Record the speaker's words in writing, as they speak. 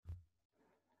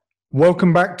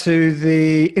Welcome back to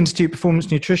the Institute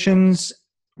Performance Nutrition's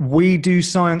We Do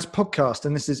Science podcast,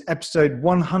 and this is episode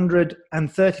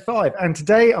 135. And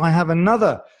today I have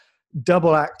another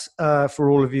double act for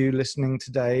all of you listening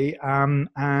today.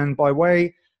 And by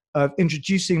way of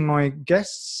introducing my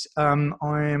guests, I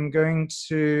am going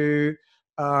to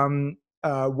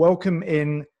welcome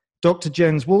in Dr.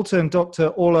 Jens Walter and Dr.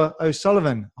 Orla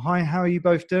O'Sullivan. Hi, how are you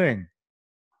both doing?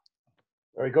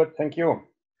 Very good, thank you.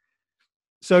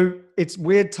 So it's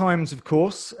weird times, of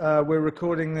course. We're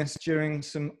recording this during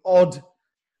some odd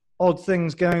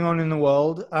things going on in the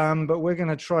world, but we're going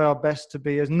to try our best to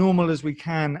be as normal as we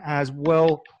can, as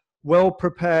well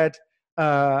prepared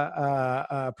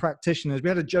practitioners. We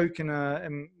had a joke in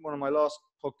one of my last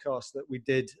podcasts that we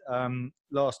did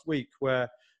last week, where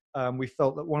we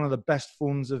felt that one of the best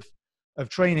forms of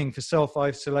training for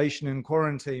self-isolation and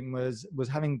quarantine was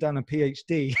having done a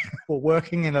PhD or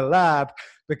working in a lab,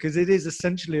 because it is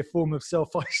essentially a form of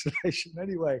self-isolation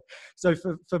anyway. So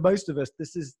for most of us,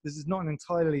 this is not an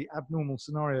entirely abnormal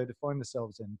scenario to find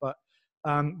ourselves in, but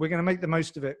we're going to make the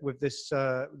most of it with this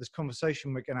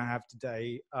conversation we're going to have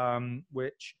today,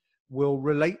 which will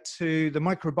relate to the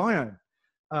microbiome.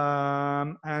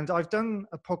 And I've done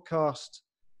a podcast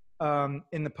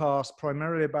in the past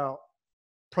primarily about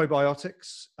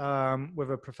probiotics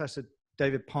with a Professor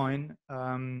David Pine,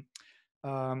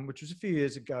 which was a few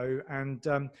years ago. And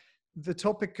the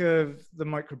topic of the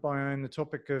microbiome, the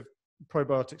topic of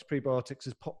probiotics, prebiotics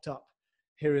has popped up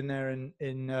here and there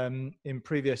in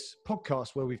previous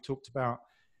podcasts where we've talked about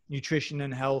nutrition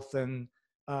and health and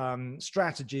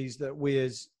strategies that we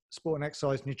as sport and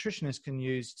exercise nutritionists can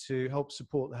use to help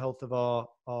support the health of our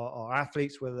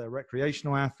athletes, whether they're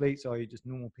recreational athletes, i.e. just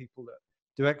normal people that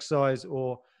do exercise,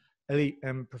 or elite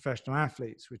and professional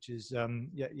athletes, which is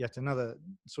yet another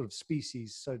sort of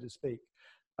species, so to speak.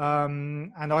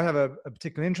 And I have a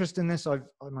particular interest in this. I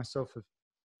myself have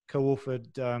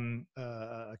co-authored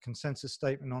a consensus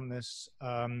statement on this,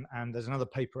 and there's another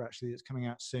paper actually that's coming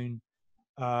out soon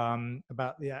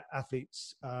about the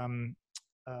athletes'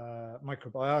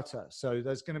 microbiota. So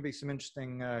there's going to be some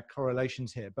interesting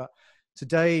correlations here. But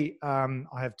today I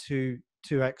have two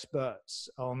experts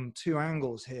on two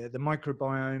angles here: the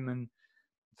microbiome and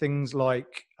things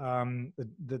like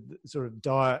the sort of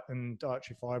diet and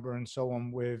dietary fiber and so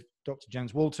on, with Dr.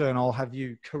 Jens Walter, and I'll have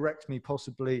you correct me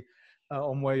possibly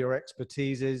on where your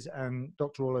expertise is, and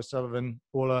Dr. Orla O'Sullivan.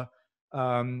 Orla,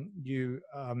 you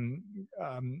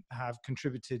have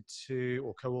contributed to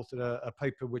or co-authored a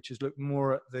paper which has looked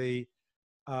more at the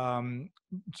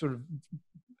sort of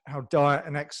how diet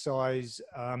and exercise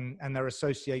and their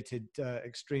associated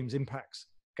extremes impacts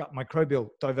gut microbial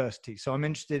diversity. So I'm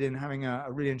interested in having a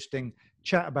really interesting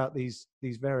chat about these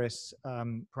various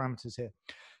parameters here.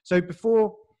 So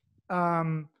before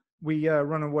we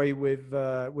run away with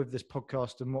this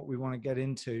podcast and what we want to get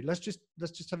into, let's just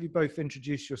have you both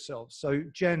introduce yourselves. So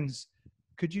Jens,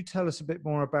 could you tell us a bit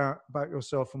more about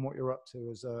yourself and what you're up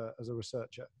to as a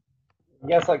researcher?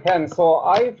 Yes, I can. So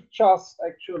I've just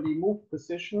actually moved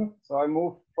position. So I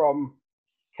moved from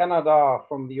Canada,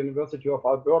 from the University of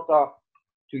Alberta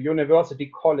to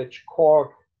University College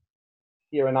Cork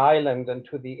here in Ireland, and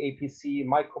to the APC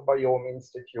Microbiome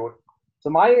Institute.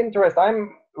 So my interest,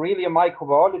 I'm really a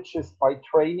microbiologist by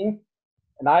training,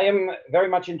 and I am very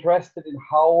much interested in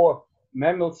how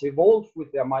mammals evolve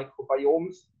with their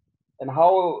microbiomes and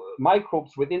how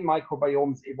microbes within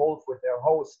microbiomes evolve with their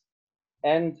host.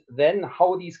 And then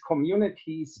how these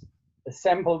communities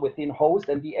assemble within host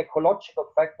and the ecological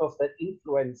factors that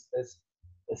influence this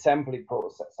assembly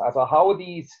process. Also how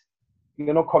these,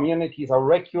 communities are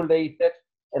regulated,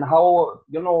 and how,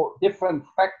 different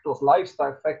factors,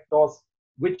 lifestyle factors,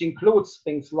 which includes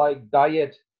things like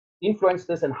diet, influence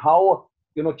this, and how,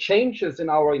 changes in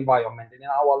our environment and in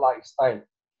our lifestyle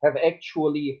have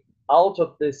actually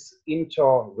altered this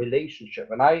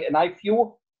interrelationship. And I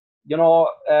view,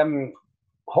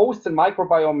 hosts and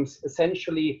microbiomes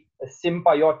essentially a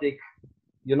symbiotic,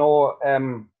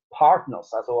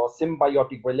 partners, also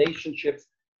symbiotic relationships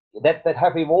that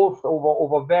have evolved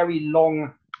over very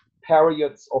long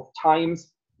periods of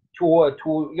times to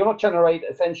generate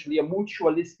essentially a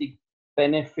mutualistic,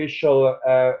 beneficial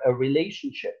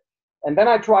relationship. And then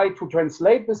I try to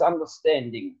translate this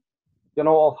understanding,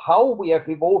 of how we have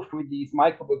evolved with these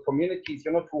microbial communities,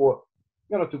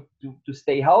 to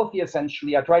stay healthy,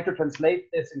 essentially. I try to translate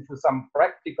this into some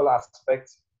practical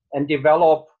aspects and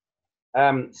develop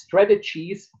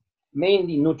strategies,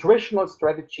 mainly nutritional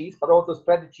strategies, but also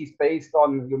strategies based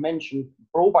on, you mentioned,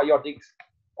 probiotics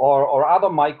or other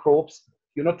microbes,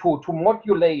 to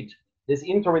modulate this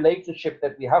interrelationship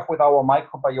that we have with our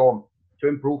microbiome to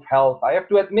improve health. I have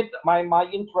to admit my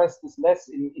interest is less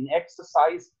in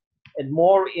exercise and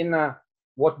more in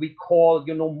what we call,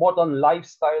 modern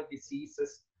lifestyle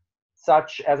diseases,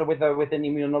 such as with an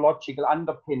immunological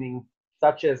underpinning,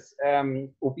 such as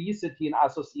obesity and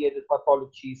associated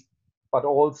pathologies, but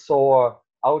also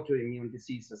autoimmune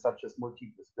diseases such as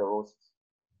multiple sclerosis.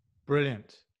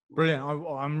 Brilliant.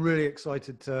 I'm really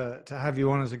excited to have you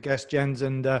on as a guest, Jens,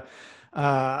 and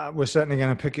we're certainly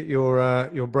going to pick at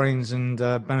your brains and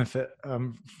benefit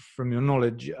from your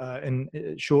knowledge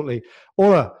shortly.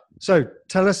 Ola, so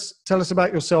tell us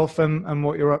about yourself and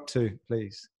what you're up to,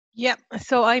 please. Yeah,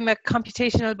 so I'm a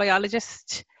computational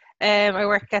biologist. I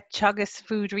work at Teagasc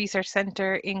Food Research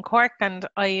Centre in Cork, and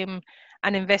I am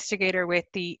an investigator with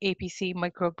the APC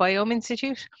Microbiome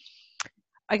Institute.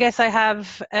 I guess I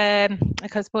have, I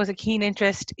suppose, a keen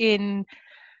interest in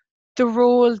the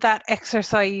role that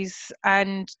exercise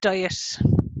and diet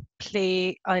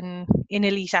play in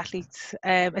elite athletes.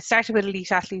 It started with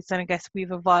elite athletes, and I guess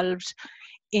we've evolved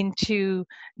into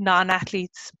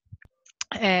non-athletes,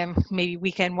 maybe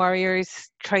weekend warriors,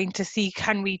 trying to see,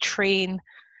 can we train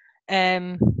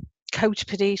couch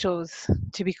potatoes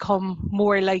to become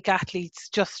more like athletes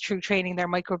just through training their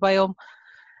microbiome.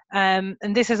 And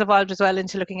this has evolved as well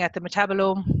into looking at the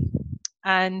metabolome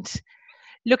and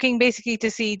looking basically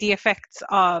to see the effects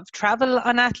of travel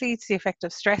on athletes, the effect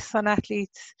of stress on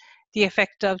athletes, the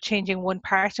effect of changing one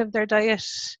part of their diet,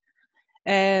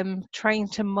 trying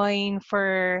to mine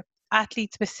for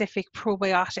athlete-specific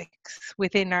probiotics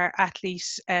within our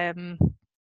athlete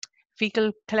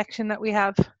fecal collection that we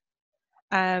have.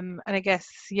 And I guess,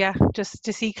 just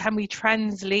to see, can we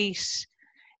translate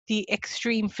the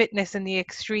extreme fitness and the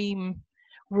extreme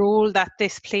role that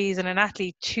this plays in an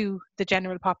athlete to the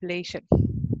general population.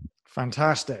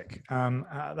 Fantastic. I'm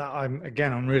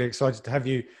really excited to have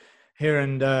you here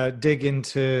and dig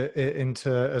into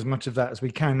as much of that as we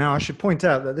can. Now, I should point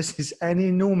out that this is an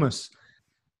enormous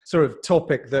sort of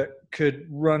topic that could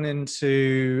run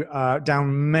into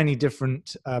down many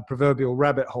different proverbial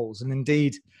rabbit holes. And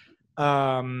indeed,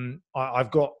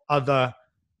 I've got other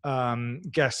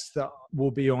guests that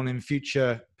will be on in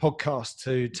future podcasts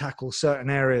to tackle certain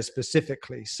areas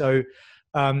specifically. So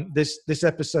this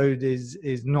episode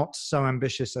is not so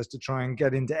ambitious as to try and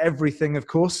get into everything, of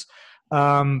course.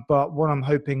 But what I'm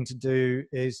hoping to do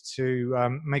is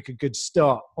to make a good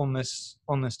start on this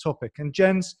topic. And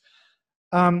Jens,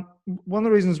 one of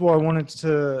the reasons why I wanted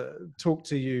to talk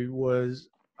to you was,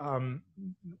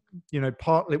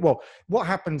 partly, what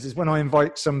happens is when I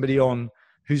invite somebody on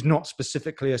who's not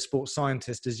specifically a sports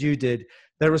scientist, as you did,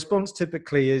 their response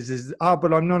typically is,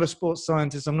 but I'm not a sports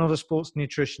scientist, I'm not a sports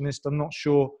nutritionist, I'm not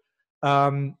sure,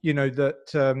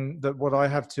 that what I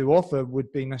have to offer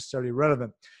would be necessarily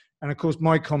relevant. And of course,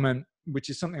 my comment, which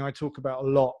is something I talk about a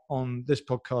lot on this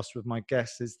podcast with my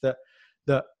guests, is that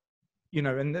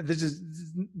and this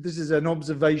is an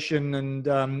observation and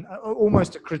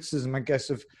almost a criticism, I guess,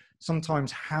 of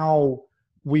sometimes how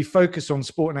we focus on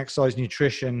sport and exercise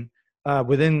nutrition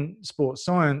within sports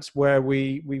science, where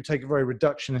we take a very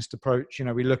reductionist approach.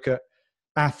 We look at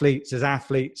athletes as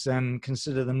athletes and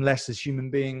consider them less as human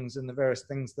beings and the various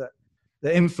things that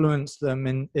influence them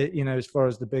in, as far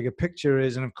as the bigger picture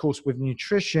is. And of course, with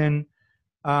nutrition,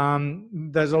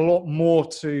 there's a lot more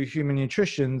to human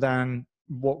nutrition than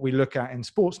what we look at in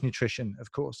sports nutrition,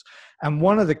 of course. And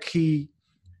one of the key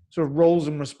sort of roles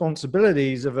and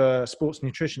responsibilities of a sports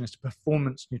nutritionist, a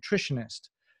performance nutritionist,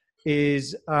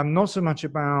 is not so much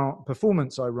about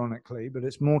performance, ironically, but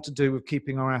it's more to do with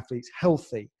keeping our athletes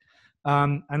healthy.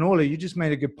 And Ola, you just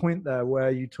made a good point there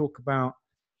where you talk about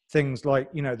things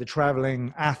like, the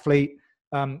traveling athlete.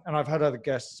 And I've had other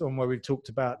guests on where we've talked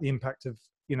about the impact of,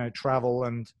 travel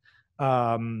and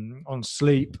on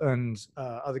sleep, and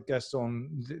other guests on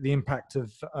the impact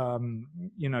of,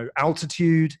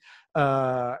 altitude,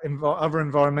 other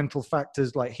environmental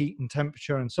factors like heat and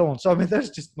temperature and so on. So, I mean, there's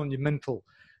just monumental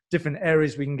different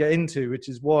areas we can get into, which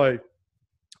is why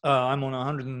I'm on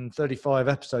 135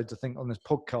 episodes, I think, on this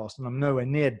podcast, and I'm nowhere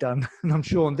near done. And I'm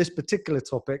sure on this particular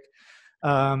topic,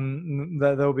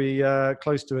 there'll be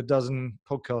close to a dozen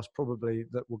podcasts probably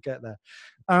that will get there.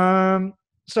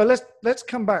 So let's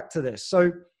come back to this.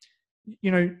 So,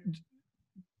 the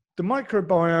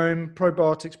microbiome,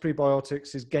 probiotics,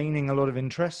 prebiotics, is gaining a lot of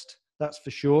interest. That's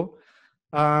for sure.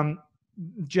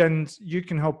 Jens, you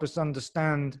can help us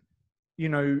understand,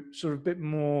 sort of a bit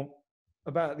more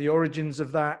about the origins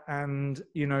of that, and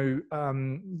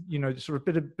sort of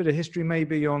bit of history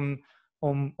maybe on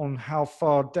how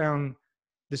far down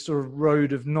this sort of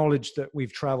road of knowledge that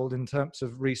we've traveled in terms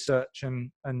of research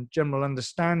and general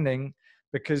understanding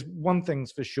because one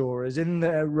thing's for sure is in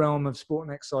the realm of sport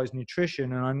and exercise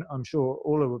nutrition, and I'm sure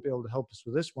Orla will be able to help us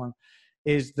with this one,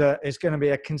 is that it's going to be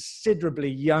a considerably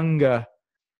younger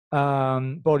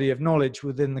body of knowledge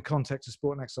within the context of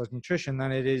sport and exercise nutrition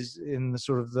than it is in the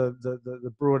sort of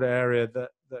the broader area that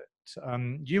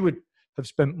you would have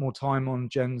spent more time on,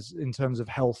 Jens, in terms of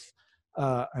health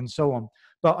and so on.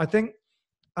 But I think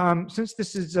since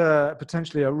this is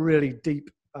potentially a really deep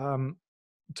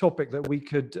topic that we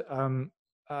could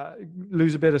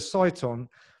lose a bit of sight on,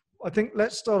 I think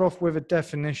let's start off with a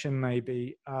definition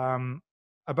maybe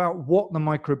about what the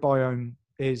microbiome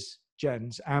is,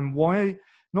 Jens, and why,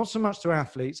 not so much to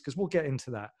athletes, because we'll get into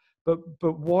that, but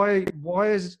why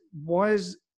is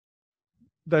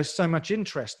there's so much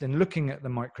interest in looking at the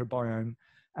microbiome,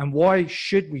 and why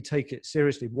should we take it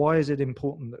seriously? Why is it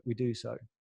important that we do so?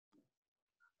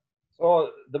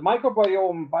 So the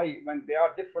microbiome, when there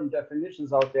are different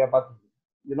definitions out there, but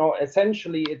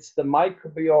essentially it's the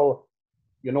microbial,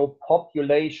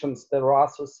 populations that are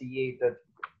associated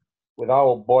with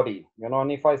our body.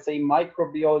 And if I say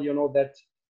microbial, that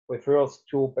refers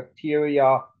to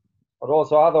bacteria, but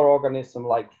also other organisms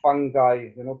like fungi,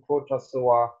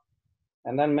 protozoa,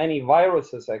 and then many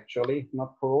viruses, actually,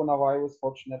 not coronavirus,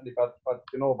 fortunately, but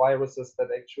viruses that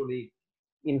actually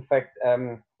infect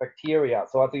bacteria.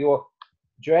 So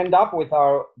you end up with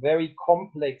our very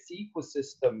complex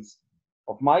ecosystems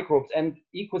of microbes, and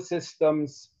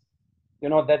ecosystems,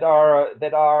 that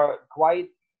are quite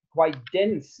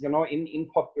dense, in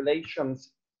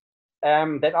populations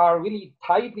that are really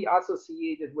tightly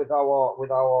associated with our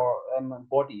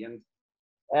body.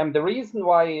 And the reason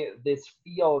why this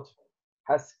field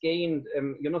has gained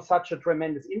such a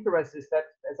tremendous interest is that,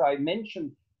 as I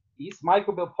mentioned, these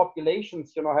microbial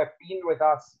populations have been with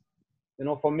us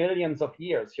for millions of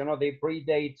years. They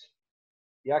predate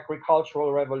the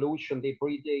agricultural revolution, they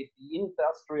predate the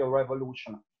industrial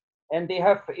revolution, and they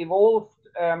have evolved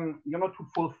to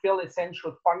fulfill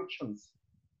essential functions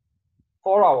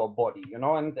for our body.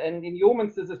 And in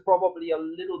humans this is probably a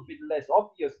little bit less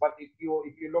obvious, but if you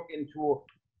look into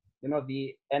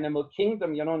the animal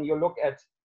kingdom, and you look at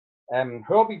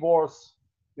herbivores,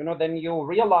 then you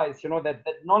realize that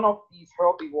none of these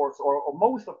herbivores, or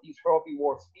most of these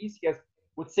herbivore species,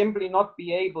 would simply not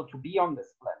be able to be on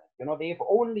this planet. They've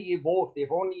only evolved,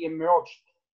 they've only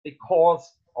emerged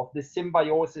because of the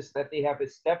symbiosis that they have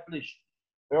established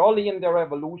early in their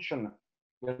evolution,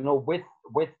 with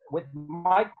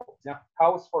microbes. Yeah,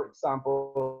 cows, for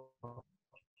example,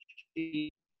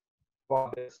 named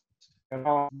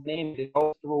it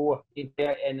goes through in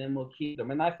their animal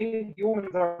kingdom, and I think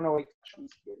humans are no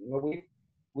exceptions.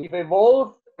 We've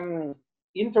evolved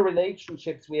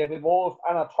interrelationships. We have evolved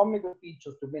anatomical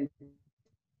features to maintain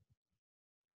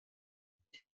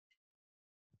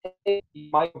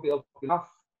microbial enough,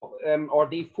 or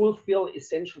they fulfill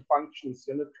essential functions,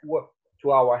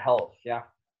 to our health. Yeah.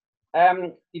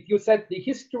 If you said the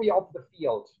history of the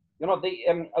field,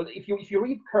 if you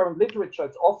read current literature,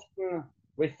 it's often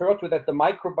referred to that the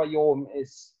microbiome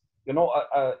is,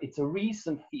 it's a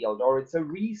recent field, or it's a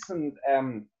recent,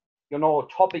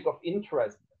 topic of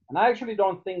interest. And I actually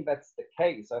don't think that's the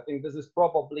case. I think this is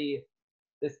probably,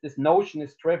 this notion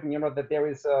is driven, that there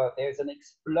is an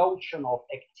explosion of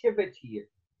activity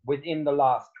within the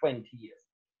last 20 years.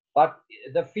 But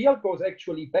the field goes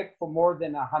actually back for more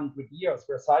than 100 years,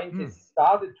 where scientists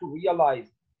started to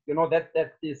realize,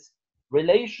 that this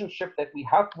relationship that we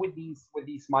have with these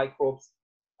microbes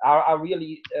are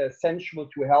really essential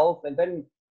to health. And then,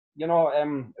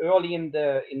 early in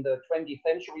the 20th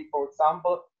century, for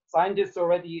example, scientists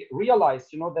already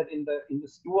realized, that in the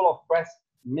stool of breast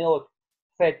milk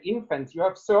fed infants, you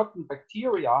have certain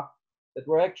bacteria that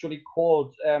were actually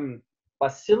called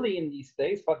bacilli in these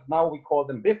days, but now we call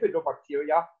them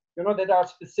bifidobacteria, that are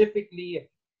specifically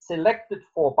selected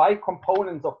for by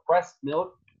components of breast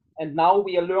milk. And now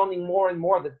we are learning more and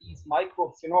more that these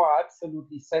microbes, are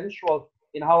absolutely central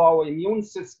in how our immune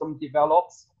system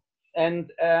develops,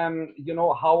 and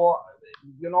how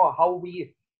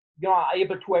we are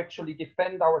able to actually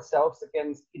defend ourselves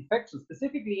against infections,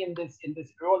 specifically in this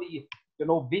early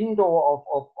window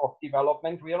of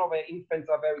development, where infants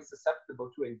are very susceptible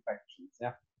to infections.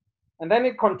 Yeah. And then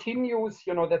it continues,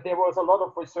 that there was a lot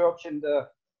of research in the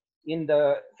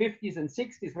 50s and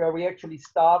 60s, where we actually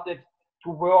started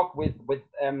to work with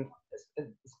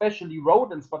especially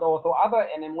rodents, but also other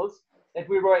animals, that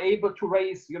we were able to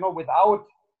raise, without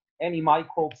any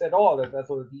microbes at all.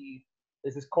 So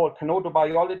this is called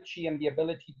canodobiology, and the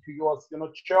ability to use,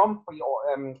 germ-free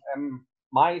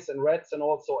mice and rats, and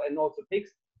also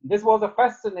pigs. This was a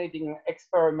fascinating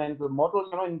experimental model,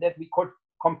 in that we could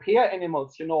compare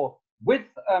animals, with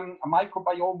a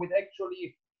microbiome, with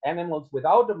actually animals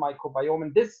without a microbiome.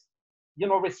 And this,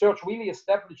 research really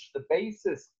established the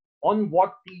basis on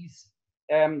what these,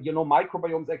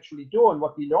 microbiomes actually do. And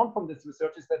what we learned from this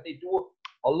research is that they do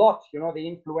a lot. They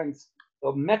influence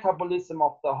the metabolism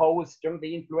of the host. They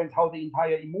influence how the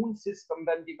entire immune system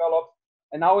then develops.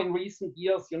 And now in recent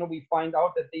years, we find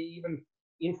out that they even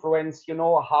influence,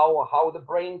 how the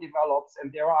brain develops.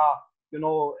 And there are,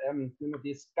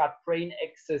 this gut-brain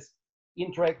axis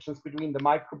interactions between the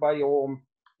microbiome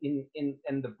in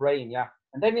the brain. Yeah.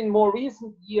 And then in more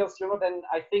recent years, then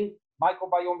I think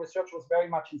microbiome research was very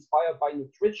much inspired by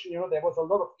nutrition. There was a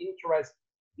lot of interest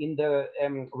in the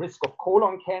risk of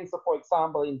colon cancer, for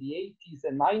example, in the 80s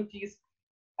and 90s,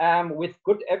 with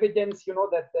good evidence,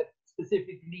 that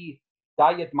specifically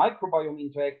diet microbiome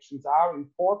interactions are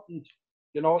important,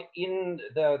 in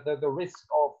the risk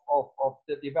of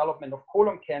the development of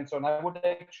colon cancer. And I would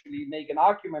actually make an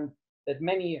argument that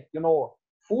many,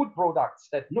 food products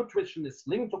that nutritionists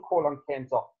link to colon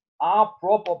cancer are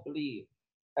probably,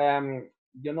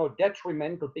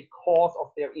 detrimental because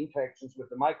of their interactions with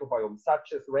the microbiome,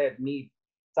 such as red meat,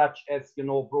 such as,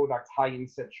 products high in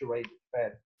saturated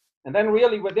fat. And then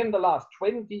really within the last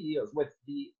 20 years, with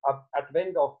the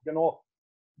advent of,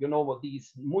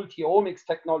 these multi-omics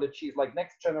technologies like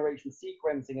next generation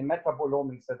sequencing and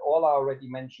metabolomics that all are already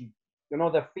mentioned,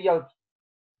 the field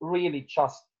really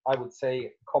just, I would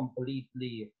say,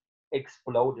 completely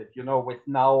exploded, with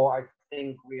now, I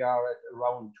think we are at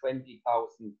around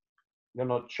 20,000,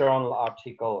 journal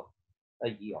article a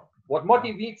year. What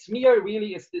motivates me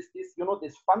really is this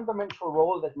fundamental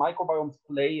role that microbiomes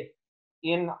play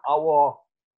in our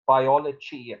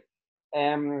biology,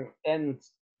 and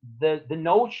the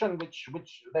notion which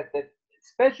that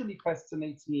especially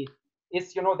fascinates me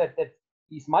is that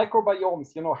these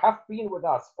microbiomes have been with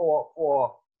us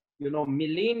for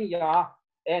millennia,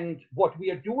 and what we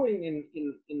are doing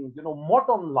in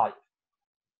modern life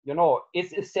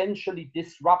is essentially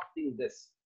disrupting this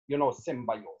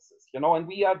symbiosis, and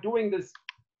we are doing this,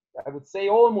 I would say,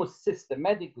 almost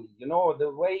systematically.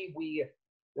 The way we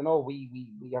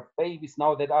have babies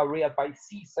now that are reared by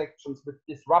C-sections, which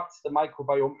disrupts the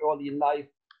microbiome early in life.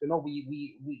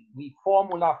 We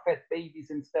formula fed babies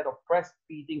instead of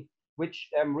breastfeeding, which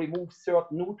removes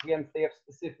certain nutrients they have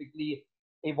specifically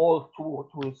evolved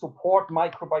to support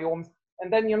microbiomes.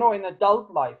 And then, in adult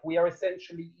life, we are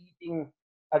essentially eating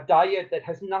a diet that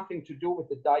has nothing to do with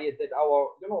the diet that our,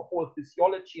 whole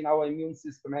physiology and our immune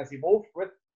system has evolved with.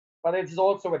 But it is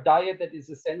also a diet that is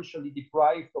essentially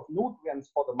deprived of nutrients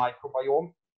for the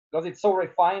microbiome, because it's so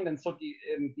refined and so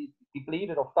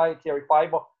depleted of dietary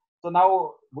fiber. So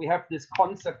now we have this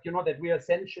concept, that we are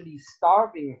essentially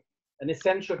starving an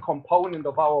essential component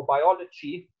of our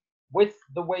biology with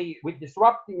the way we're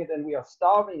disrupting it, and we are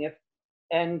starving it.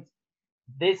 And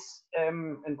this,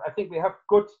 and I think we have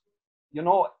good,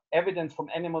 evidence from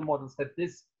animal models that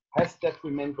this has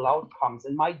detrimental outcomes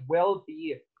and might well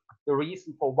be the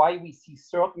reason for why we see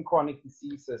certain chronic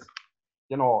diseases,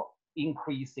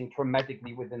 increasing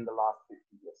dramatically within the last 50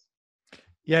 years.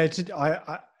 Yeah,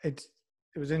 it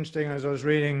was interesting as I was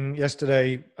reading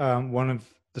yesterday, one of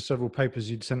the several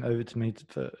papers you'd sent over to me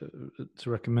to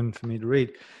recommend for me to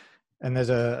read, and there's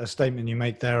a statement you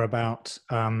make there about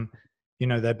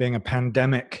there being a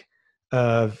pandemic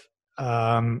of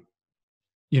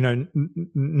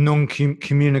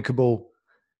non-communicable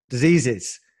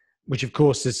diseases, which of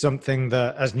course is something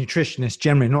that as nutritionists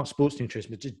generally, not sports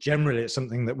nutrition, but just generally, it's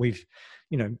something that we've,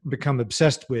 become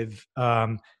obsessed with.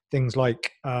 Things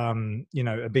like,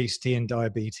 obesity and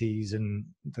diabetes and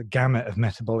the gamut of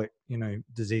metabolic,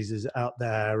 diseases out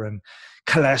there, and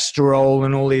cholesterol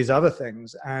and all these other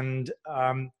things. And,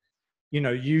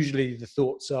 usually the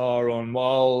thoughts are on,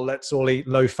 well, let's all eat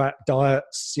low fat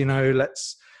diets,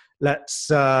 let's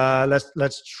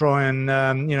try and,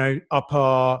 up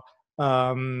our,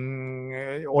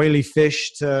 oily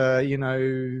fish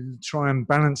to, try and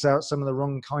balance out some of the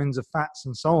wrong kinds of fats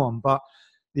and so on. But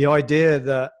the idea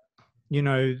that,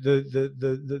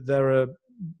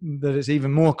 that it's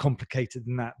even more complicated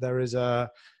than that.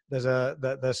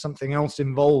 There's something else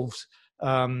involved,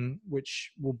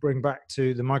 which will bring back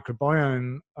to the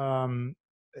microbiome,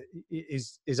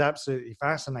 is absolutely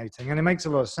fascinating, and it makes a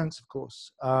lot of sense, of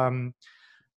course,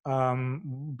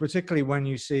 particularly when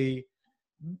you see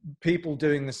people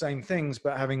doing the same things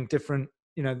but having different,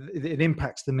 it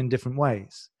impacts them in different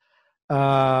ways.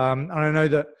 And I know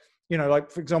that, like,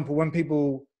 for example, when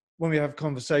we have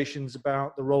conversations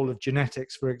about the role of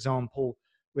genetics, for example,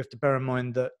 we have to bear in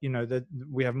mind that, that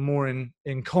we have more in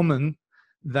common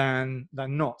than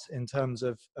not, in terms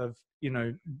of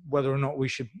whether or not we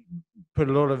should put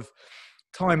a lot of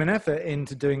time and effort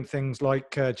into doing things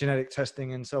like genetic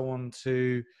testing and so on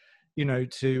to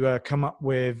come up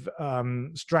with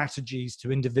strategies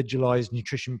to individualize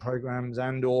nutrition programs,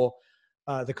 and or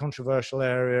the controversial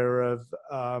area of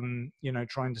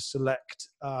trying to select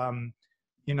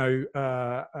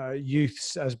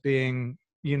youths as being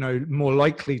more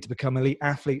likely to become elite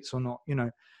athletes or not,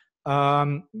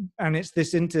 and it's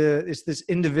this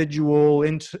individual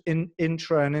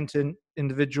intra and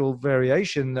individual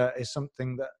variation that is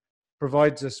something that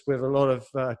provides us with a lot of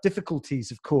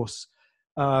difficulties, of course,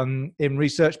 in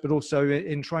research, but also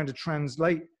in trying to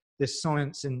translate this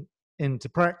science into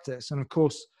practice. And of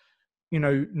course,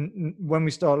 when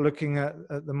we start looking at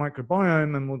the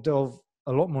microbiome, and we'll delve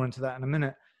a lot more into that in a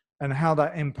minute, and how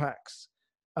that impacts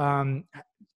not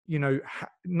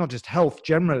just health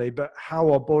generally, but how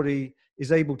our body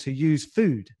is able to use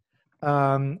food,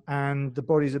 and the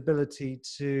body's ability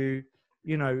to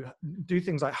do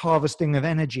things like harvesting of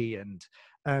energy,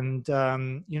 it's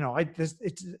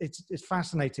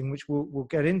fascinating, which we'll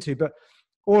get into. But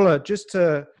Orla, just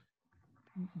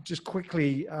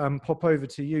quickly pop over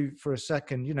to you for a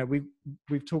second.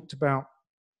 We've talked about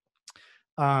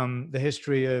the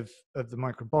history of the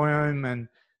microbiome,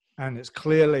 and it's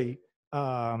clearly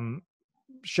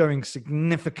showing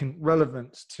significant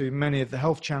relevance to many of the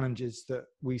health challenges that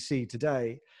we see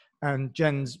today. And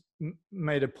Jen's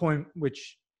made a point,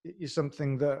 which is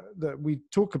something that we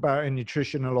talk about in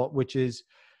nutrition a lot, which is,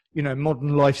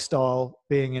 modern lifestyle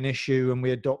being an issue, and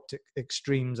we adopt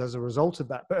extremes as a result of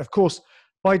that. But of course,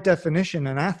 by definition,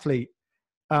 an athlete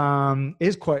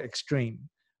is quite extreme.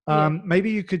 Maybe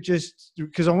you could just,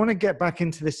 because I want to get back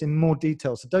into this in more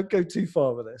detail, so don't go too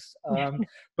far with this.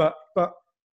 But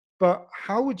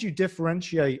how would you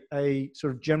differentiate a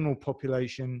sort of general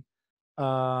population,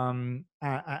 to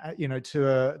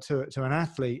an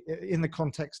athlete in the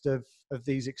context of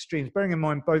these extremes, bearing in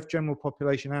mind both general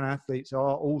population and athletes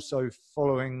are also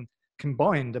following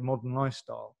combined a modern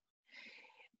lifestyle?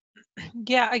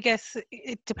 Yeah, I guess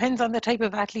it depends on the type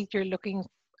of athlete you're looking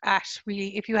at,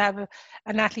 really. If you have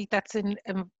an athlete that's in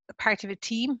a part of a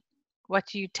team,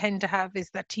 what you tend to have is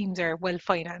that teams are well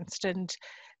financed, and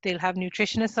they'll have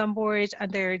nutritionists on board,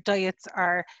 and their diets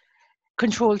are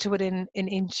controlled to within an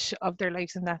inch of their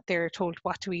lives, and that they're told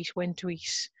what to eat, when to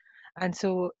eat. And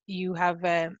so you have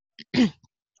a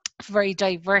very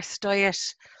diverse diet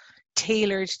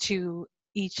tailored to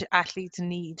each athlete's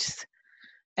needs.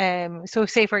 So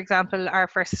say, for example, our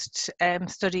first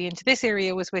study into this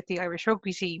area was with the Irish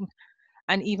rugby team.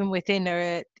 And even within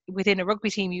a rugby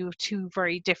team, you have two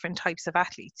very different types of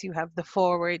athletes. You have the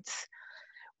forwards,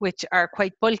 which are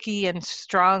quite bulky and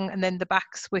strong, and then the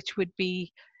backs, which would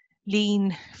be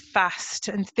lean, fast,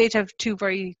 and they'd have two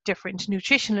very different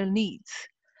nutritional needs.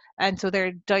 And so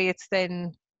their diets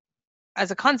then,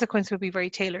 as a consequence, would be very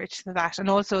tailored to that. And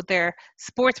also their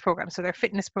sports programs, so their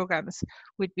fitness programs,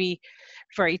 would be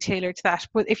very tailored to that.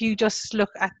 But if you just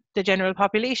look at the general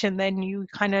population, then you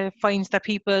kind of find that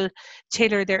people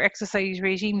tailor their exercise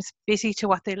regimes basically to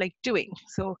what they like doing.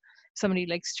 So somebody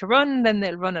likes to run, then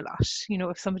they'll run a lot.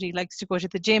 If somebody likes to go to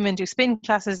the gym and do spin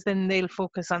classes, then they'll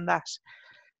focus on that.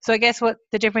 So I guess what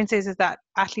the difference is that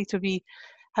athletes would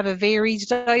have a varied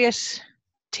diet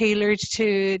tailored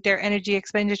to their energy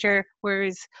expenditure,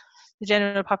 whereas the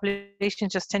general population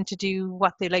just tend to do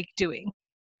what they like doing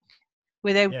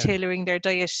without tailoring their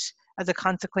diet as a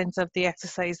consequence of the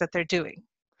exercise that they're doing.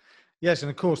 Yes, and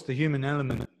of course the human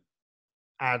element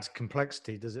adds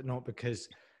complexity, does it not? Because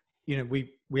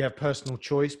we have personal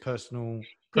choice, personal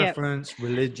preference,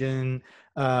 religion,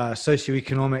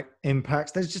 socioeconomic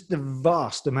impacts. There's just a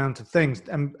vast amount of things,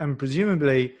 and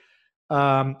presumably,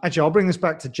 actually, I'll bring this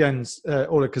back to Jen's,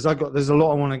 Orla, because there's a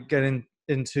lot I want to get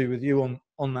into with you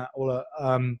on that, Orla,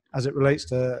 as it relates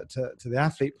to the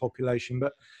athlete population.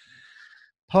 But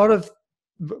part of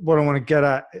what I want to get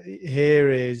at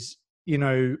here is,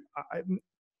 in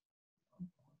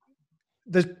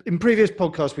previous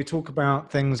podcasts, we talk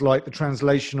about things like the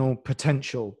translational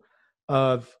potential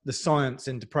of the science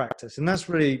into practice, and that's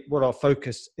really what our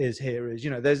focus is here. Is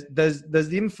there's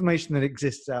the information that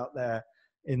exists out there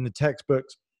in the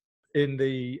textbooks, in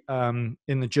the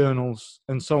journals,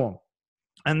 and so on,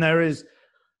 and there is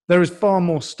far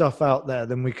more stuff out there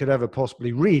than we could ever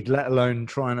possibly read, let alone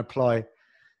try and apply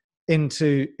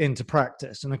into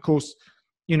practice. And of course,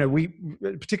 we,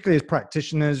 particularly as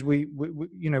practitioners, we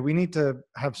need to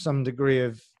have some degree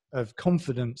of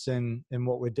confidence in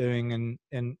what we're doing,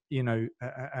 and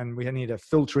we need a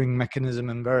filtering mechanism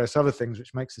and various other things,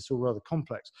 which makes this all rather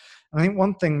complex. And I think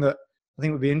one thing that I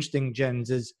think would be interesting, Jens,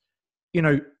 is you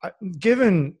know,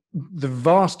 given the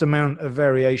vast amount of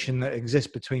variation that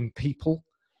exists between people,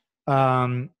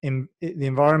 in the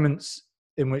environments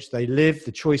in which they live,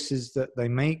 the choices that they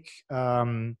make,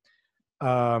 you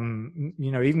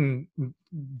know, even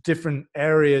different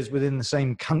areas within the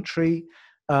same country,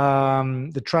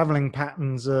 the traveling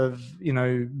patterns of, you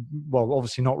know, well,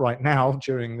 obviously not right now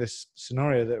during this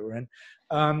scenario that we're in,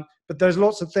 but there's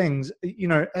lots of things, you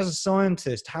know, as a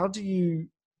scientist, how do you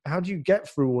get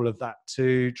through all of that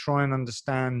to try and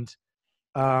understand,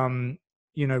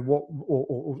 you know, what,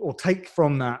 or take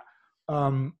from that,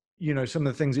 you know, some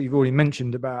of the things that you've already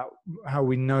mentioned about how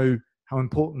we know how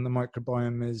important the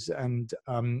microbiome is, and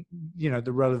you know,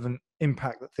 the relevant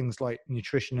impact that things like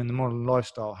nutrition and the modern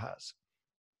lifestyle has.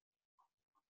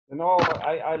 You know,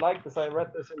 I like this. I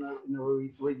read this in a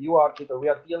review article. We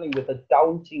are dealing with a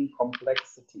daunting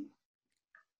complexity.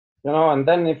 You know, and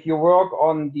then if you work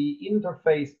on the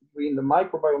interface between the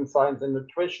microbiome science and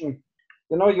nutrition,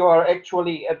 you know, you are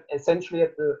actually essentially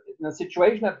in a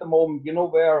situation at the moment, you know,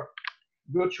 where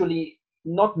virtually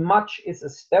not much is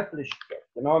established yet.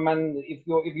 You know, I mean, if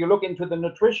you look into the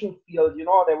nutrition field, you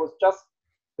know, there was just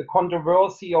the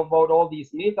controversy about all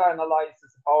these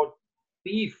meta-analyses about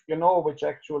beef, you know, which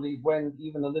actually went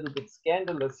even a little bit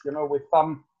scandalous, you know, with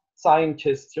some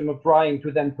scientists, you know, trying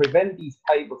to then prevent these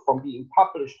papers from being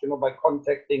published, you know, by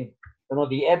contacting, you know,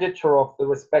 the editor of the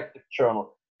respective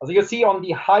journal. So you see on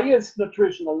the highest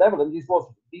nutritional level, and these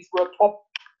were top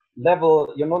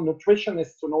level, you know,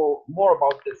 nutritionists who know more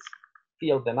about this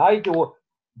field than I do,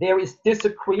 there is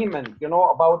disagreement, you know,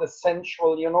 about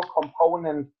essential, you know,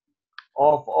 component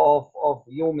of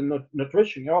human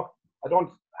nutrition. You know, I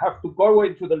don't have to go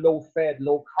into the low fat,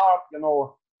 low carb, you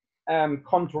know,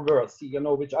 controversy, you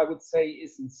know, which I would say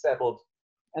isn't settled.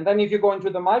 And then if you go into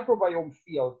the microbiome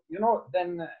field, you know,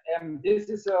 then this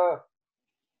is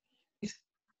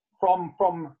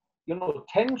from you know,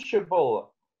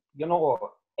 tangible, you know,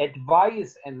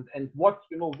 advice and what,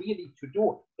 you know, really to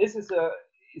do. This is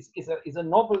a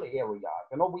novel area.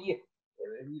 You know,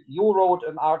 you wrote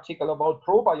an article about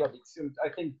probiotics, and I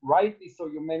think rightly so.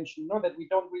 You mentioned, you know, that we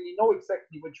don't really know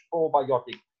exactly which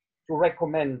probiotic to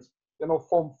recommend, you know,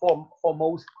 for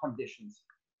most conditions.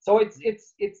 So it's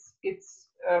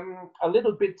a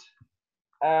little bit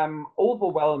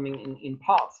overwhelming in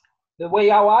parts. The way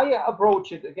how I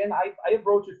approach it, again, I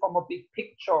approach it from a big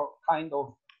picture kind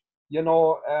of, you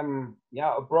know,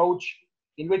 approach,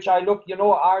 in which I look, you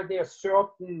know, are there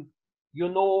certain, you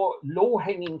know,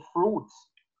 low-hanging fruits,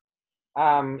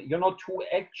 you know, to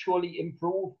actually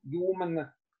improve human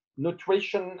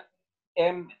nutrition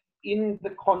in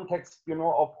the context, you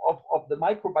know, of the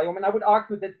microbiome. And I would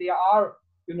argue that there are,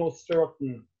 you know,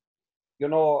 certain, you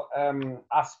know,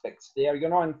 aspects there, you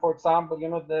know, and for example, you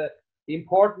know, the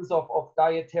importance of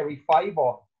dietary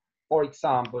fiber, for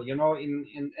example, you know, in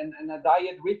a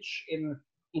diet rich in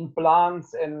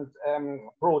plants and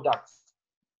products,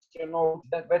 you know,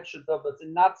 that vegetables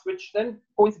and nuts, which then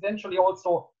coincidentally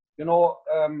also, you know,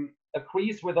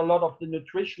 agrees with a lot of the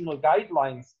nutritional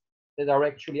guidelines that are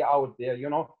actually out there. You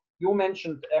know, you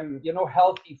mentioned, you know,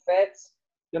 healthy fats,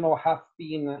 you know, have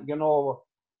been, you know,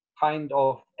 kind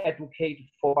of advocated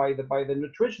for by the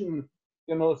nutrition,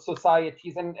 you know,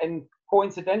 societies, and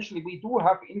coincidentally, we do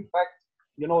have, in fact,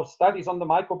 you know, studies on the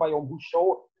microbiome who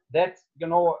show that, you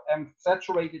know,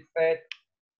 saturated fat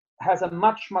has a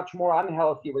much more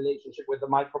unhealthy relationship with the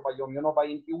microbiome, you know, by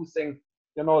inducing,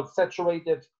 you know,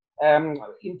 saturated,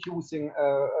 inducing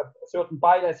certain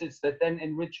bile acids that then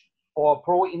enrich for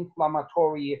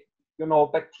pro-inflammatory, you know,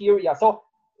 bacteria. So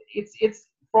it's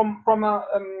from a,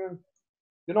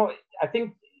 you know, I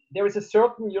think there is a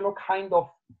certain, you know, kind of,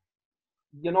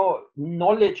 you know,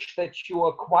 knowledge that you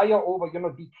acquire over, you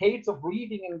know, decades of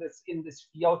reading in this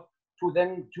field to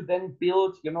then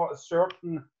build, you know, a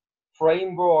certain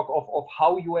framework of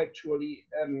how you actually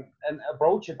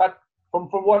approach it. But from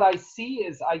what I see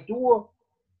is, I do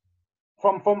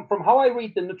from how I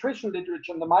read the nutrition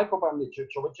literature and the microbiome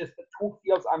literature, which is the two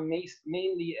fields I'm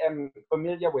mainly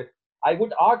familiar with, I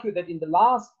would argue that in the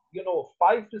last, you know,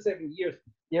 5 to 7 years,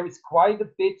 there is quite a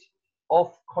bit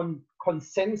of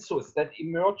consensus that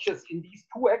emerges in these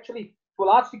two, actually to a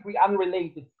large degree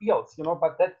unrelated fields, you know,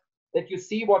 but that you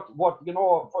see what you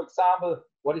know, for example,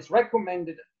 what is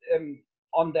recommended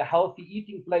on the healthy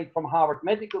eating plate from Harvard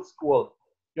Medical School,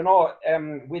 you know,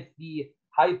 with the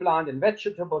high plant and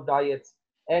vegetable diets,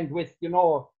 and with, you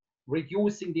know,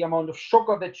 reducing the amount of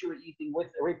sugar that you're eating, with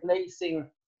replacing,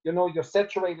 you know, your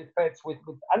saturated fats with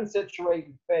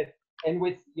unsaturated fat, and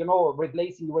with, you know,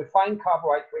 replacing the refined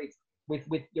carbohydrates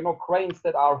with you know, grains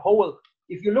that are whole.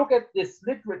 If you look at this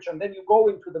literature and then you go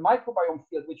into the microbiome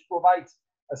field, which provides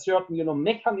a certain,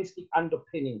 mechanistic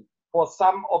underpinning for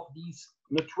some of these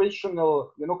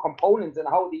nutritional, components and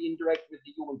how they interact with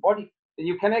the human body, then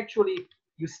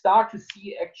you start to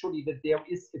see actually that there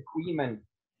is agreement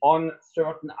on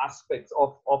certain aspects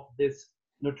of this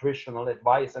nutritional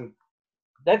advice. And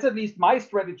that's at least my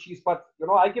strategies. But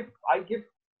I give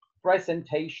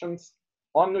presentations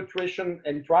on nutrition,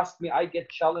 and trust me, I get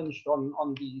challenged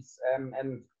on these.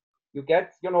 And you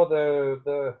get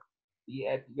the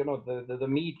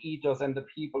meat eaters and the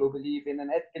people who believe in an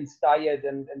Atkins diet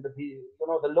and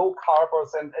the low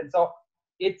carbers, and so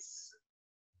it's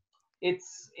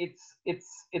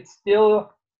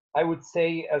still, I would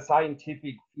say, a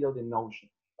scientific field in motion.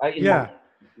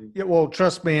 Yeah, well,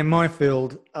 trust me, in my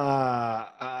field,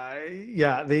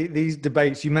 these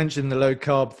debates, you mentioned the low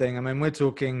carb thing. I mean, we're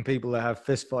talking people that have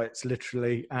fistfights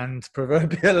literally and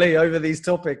proverbially over these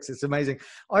topics. It's amazing.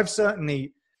 I've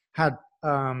certainly had,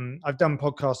 I've done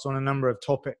podcasts on a number of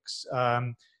topics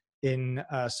in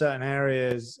certain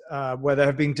areas where there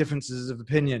have been differences of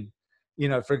opinion.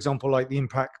 For example, like the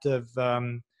impact of,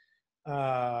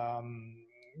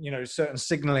 certain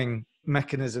signaling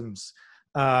mechanisms.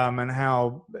 And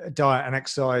how diet and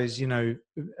exercise,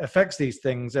 affects these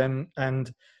things,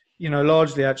 and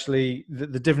largely actually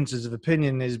the differences of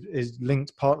opinion is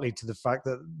linked partly to the fact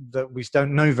that we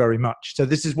don't know very much. So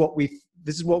this is what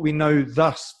we know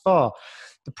thus far.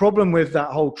 The problem with that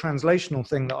whole translational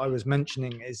thing that I was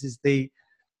mentioning is the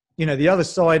other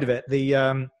side of it.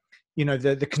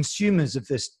 The consumers of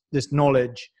this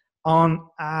knowledge aren't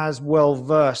as well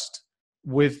versed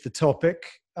with the topic.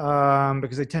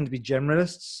 Because they tend to be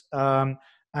generalists,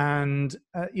 and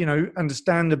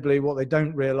understandably, what they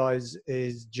don't realize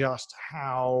is just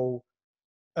how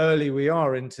early we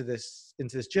are into this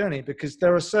journey. Because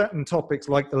there are certain topics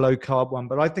like the low carb one,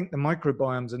 but I think the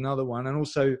microbiome is another one, and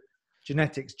also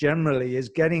genetics generally is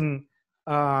getting.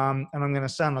 And I'm going to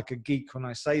sound like a geek when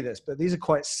I say this, but these are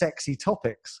quite sexy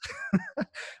topics.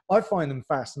 I find them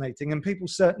fascinating, and people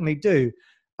certainly do.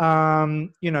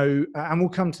 And we'll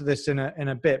come to this in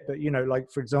a bit, but like,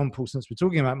 for example, since we're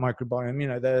talking about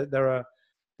microbiome,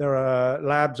 there are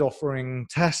labs offering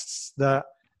tests that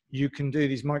you can do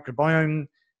these microbiome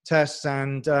tests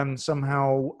and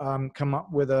somehow come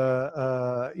up with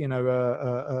a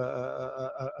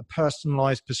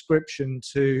personalized prescription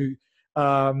to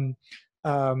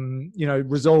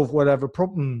resolve whatever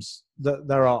problems that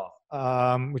there are.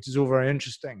 Which is all very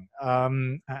interesting.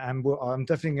 And I'm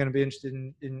definitely going to be interested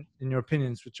in your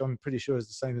opinions, which I'm pretty sure is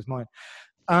the same as mine.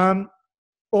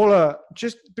 Ola,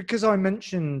 just because I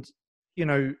mentioned,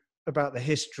 about the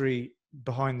history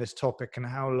behind this topic and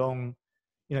how long,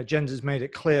 Jen's made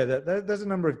it clear that there's a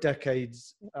number of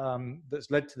decades that's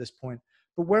led to this point.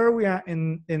 But where are we at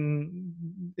in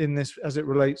this as it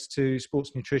relates to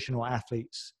sports nutrition or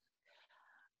athletes?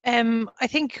 I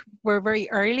think we're very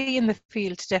early in the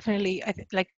field, definitely.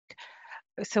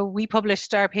 So we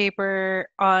published our paper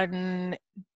on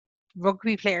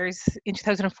rugby players in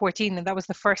 2014, and that was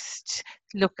the first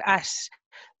look at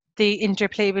the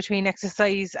interplay between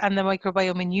exercise and the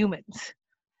microbiome in humans.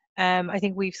 I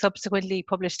think we've subsequently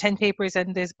published 10 papers,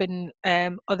 and there's been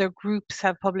other groups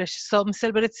have published some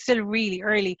still, but it's still really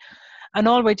early. And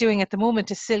all we're doing at the moment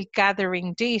is still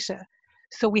gathering data.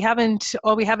 So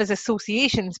all we have is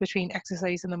associations between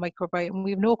exercise and the microbiome.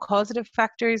 We have no causative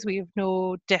factors. We have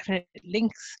no definite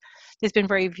links. There's been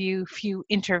very few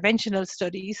interventional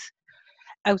studies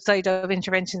outside of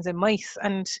interventions in mice.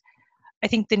 And I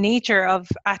think the nature of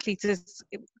athletes is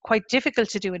quite difficult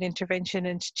to do an intervention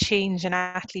and change an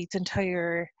athlete's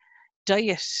entire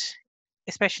diet,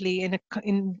 especially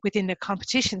within a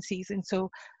competition season. So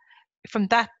from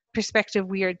that perspective,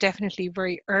 we are definitely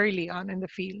very early on in the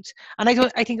field, and I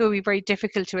think it would be very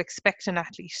difficult to expect an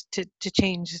athlete to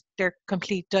change their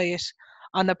complete diet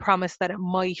on the promise that it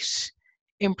might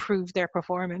improve their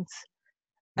performance.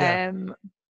 And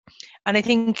I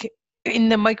think in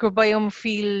the microbiome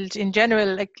field in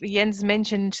general, like Jens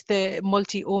mentioned, the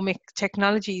multi-omic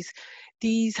technologies,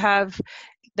 these have,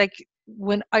 like,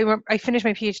 when I finished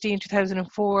my PhD in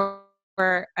 2004,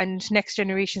 and next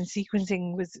generation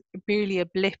sequencing was barely a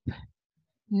blip.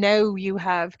 Now you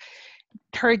have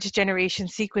third generation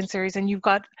sequencers, and you've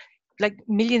got like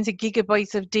millions of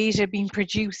gigabytes of data being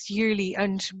produced yearly,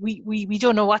 and we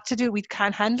don't know what to do. We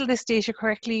can't handle this data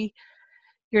correctly.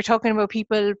 You're talking about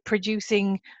people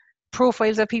producing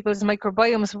profiles of people's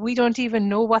microbiomes. We don't even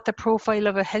know what the profile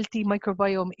of a healthy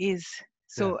microbiome is.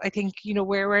 So I think,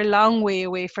 we're a long way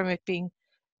away from it being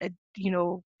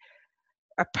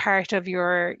a part of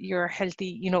your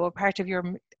healthy, a part of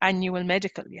your annual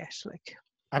medical yet.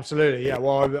 Absolutely, yeah.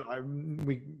 Well,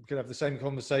 we could have the same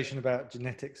conversation about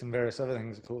genetics and various other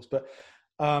things, of course. But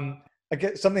I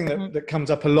get something that comes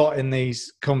up a lot in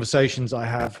these conversations I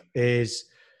have is,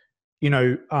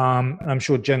 and I'm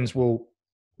sure Jens will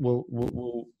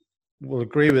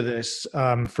agree with this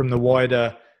from the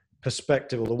wider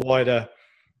perspective or the wider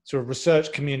sort of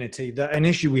research community, that an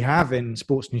issue we have in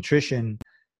sports nutrition,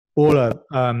 Orla,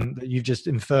 that you've just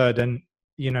inferred, and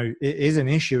it is an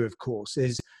issue, of course,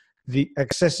 is the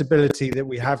accessibility that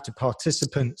we have to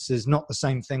participants is not the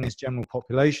same thing as general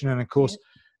population. And of course,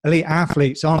 elite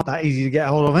athletes aren't that easy to get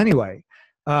hold of anyway.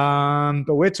 But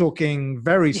we're talking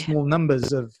very small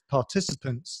numbers of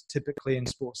participants typically in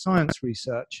sports science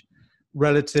research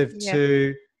relative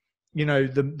to,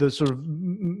 the sort of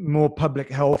more public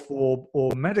health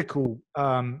or medical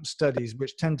studies,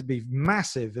 which tend to be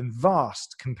massive and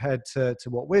vast compared to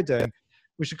what we're doing,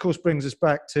 which of course brings us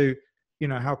back to,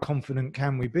 how confident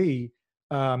can we be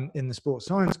in the sports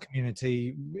science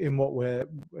community in what we're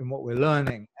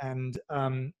learning. And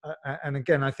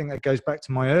again, I think that goes back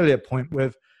to my earlier point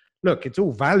with, look, it's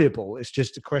all valuable. It's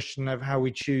just a question of how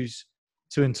we choose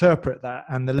to interpret that,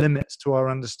 and the limits to our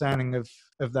understanding of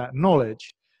that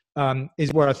knowledge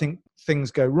is where I think things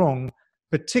go wrong,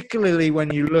 particularly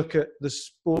when you look at the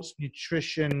sports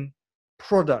nutrition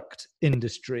product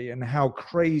industry and how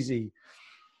crazy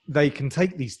they can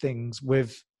take these things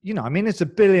with, it's a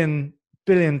billion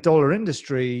dollar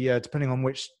industry, depending on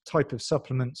which type of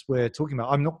supplements we're talking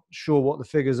about. I'm not sure what the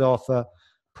figures are for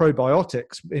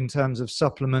probiotics in terms of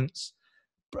supplements,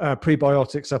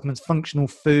 prebiotic supplements, functional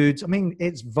foods.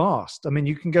 It's vast.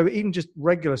 You can go even just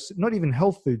regular, not even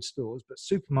health food stores, but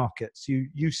supermarkets.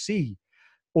 You see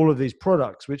all of these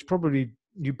products, which probably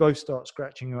you both start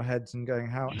scratching your heads and going,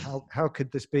 how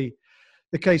could this be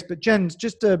the case? But Jens,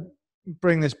 just to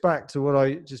bring this back to what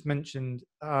I just mentioned,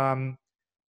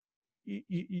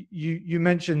 you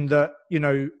mentioned that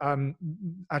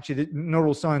actually not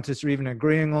all scientists are even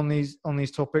agreeing on these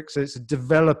topics. So it's a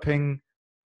developing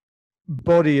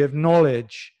body of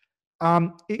knowledge.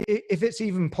 If it's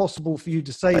even possible for you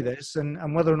to say this,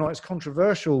 and whether or not it's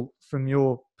controversial from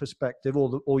your perspective,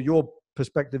 or your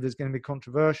perspective is going to be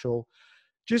controversial,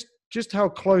 just how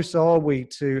close are we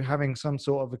to having some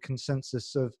sort of a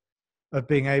consensus of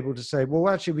being able to say, well,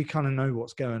 actually, we kind of know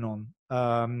what's going on,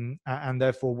 and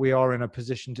therefore we are in a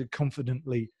position to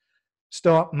confidently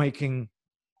start making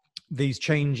these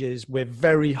changes with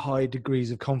very high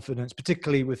degrees of confidence,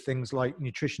 particularly with things like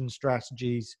nutrition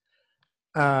strategies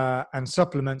and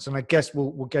supplements. And I guess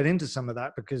we'll get into some of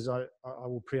that, because I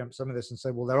will preempt some of this and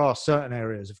say, well, there are certain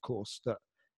areas, of course, that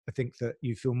I think that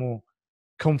you feel more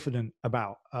confident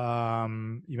about.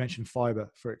 You mentioned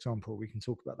fiber, for example. We can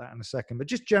talk about that in a second, but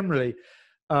just generally,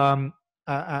 and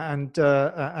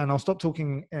I'll stop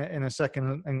talking in a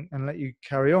second and let you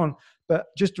carry on. But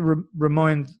just to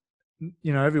remind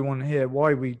everyone here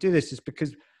why we do this is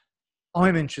because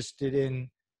I'm interested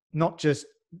in not just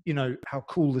how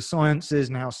cool the science is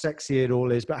and how sexy it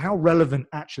all is, but how relevant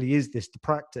actually is this to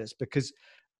practice? Because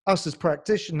us as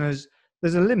practitioners,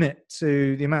 there's a limit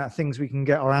to the amount of things we can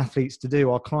get our athletes to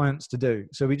do, our clients to do.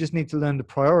 So we just need to learn to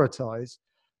prioritize,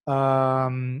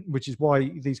 which is why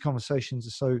these conversations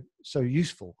are so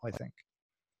useful, I think.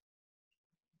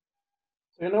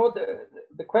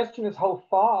 The question is, how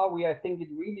far are we? I think it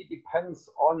really depends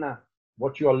on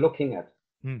what you are looking at.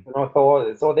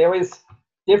 So there is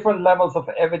different levels of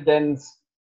evidence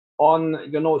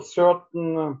on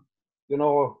certain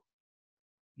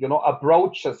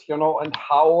approaches, and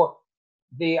how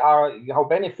they are, how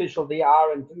beneficial they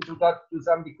are, and to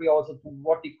some degree also to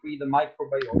what degree the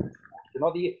microbiome is.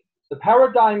 The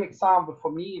paradigm example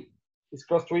for me is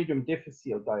Clostridium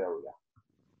difficile diarrhea.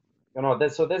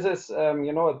 This is a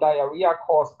diarrhea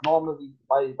caused normally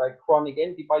by chronic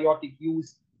antibiotic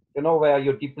use, where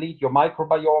you deplete your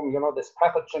microbiome. This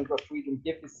pathogen Clostridium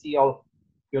difficile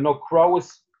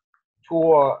grows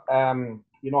to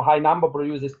high number,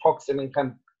 produces toxin, and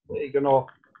can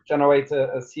generate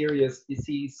a serious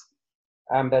disease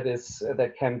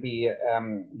that can be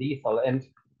lethal. And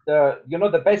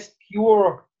the best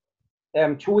cure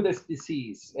to this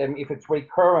disease, if it's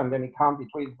recurrent and it can't be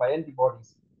treated by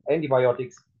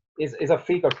antibiotics, is a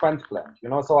fecal transplant.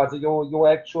 So as you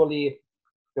actually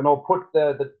put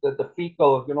the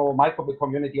fecal microbiome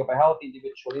community of a healthy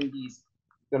individual in these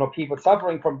people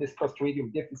suffering from this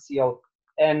Clostridium difficile,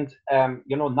 and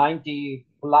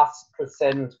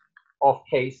 90+% of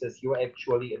cases you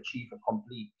actually achieve a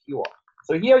complete cure.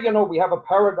 So here we have a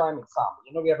paradigm example.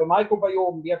 We have a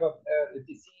microbiome, we have a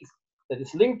disease that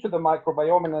is linked to the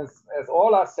microbiome, and as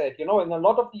Orla said, in a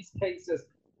lot of these cases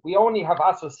we only have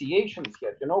associations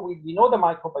yet. You know, we know the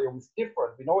microbiome is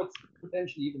different. We know it's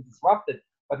potentially even disrupted,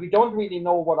 but we don't really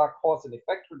know what are cause and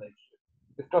effect relations.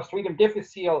 With Clostridium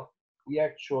difficile, we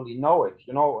actually know it,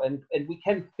 you know, and we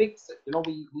can fix it. You know,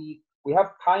 we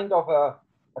have kind of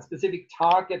a specific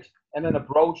target and an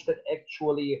approach that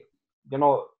actually, you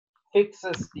know,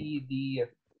 fixes the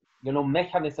you know,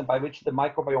 mechanism by which the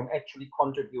microbiome actually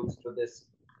contributes to this,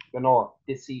 you know,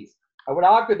 disease. I would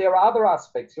argue there are other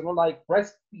aspects, you know, like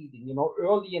breastfeeding, you know,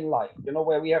 early in life, you know,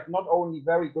 where we have not only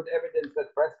very good evidence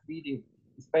that breastfeeding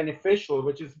is beneficial,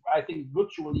 which is, I think,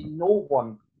 virtually no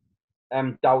one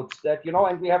doubts that, you know,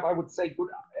 and we have, I would say, good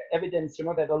evidence, you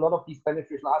know, that a lot of these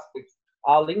beneficial aspects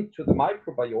are linked to the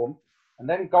microbiome. And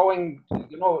then going to,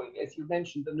 you know, as you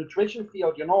mentioned, the nutrition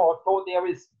field, you know, although there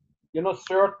is, you know,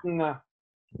 certain,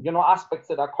 you know, aspects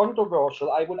that are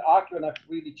controversial, I would argue, and I've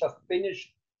really just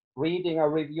finished reading a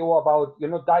review about, you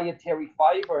know, dietary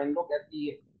fiber and look at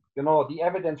the, you know, the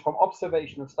evidence from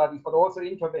observational studies, but also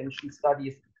intervention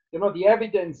studies. You know, the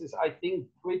evidence is, I think,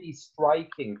 pretty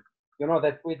striking. You know,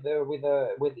 that with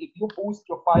if you boost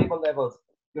your fiber levels,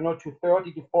 you know, to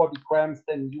 30 to 40 grams,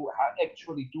 then you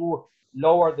actually do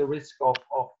lower the risk of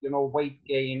you know, weight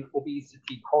gain,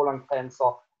 obesity, colon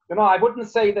cancer. You know, I wouldn't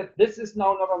say that this is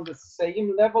now not on the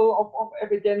same level of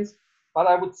evidence, but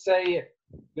I would say,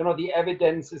 you know, the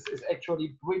evidence is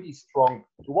actually pretty strong.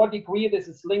 To what degree this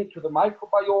is linked to the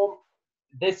microbiome,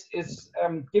 this is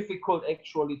difficult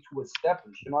actually to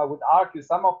establish. You know, I would argue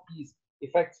some of these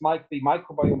effects might be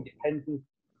microbiome dependent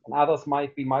and others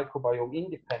might be microbiome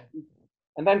independent.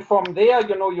 And then from there,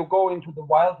 you know, you go into the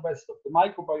wild west of the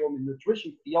microbiome and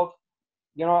nutrition field,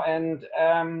 you know, and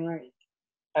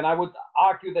I would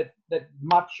argue that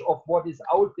much of what is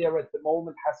out there at the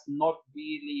moment has not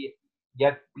really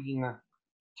yet been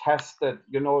tested,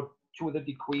 you know, to the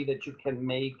degree that you can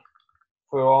make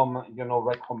firm, you know,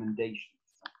 recommendations.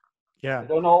 Yeah. I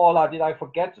don't know, Ola, did I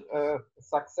forget a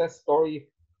success story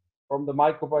from the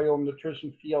microbiome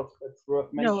nutrition field that's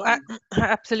worth mentioning? No,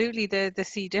 absolutely. The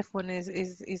C. diff one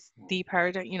is the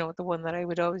paradigm, you know, the one that I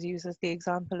would always use as the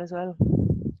example as well.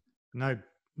 No,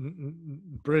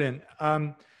 brilliant.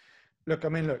 Look, I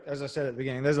mean, look, as I said at the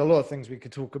beginning, there's a lot of things we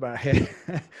could talk about here.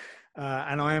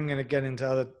 And I am going to get into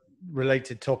other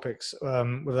related topics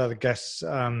with other guests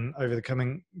over the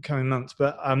coming months.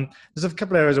 But there's a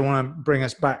couple of areas I want to bring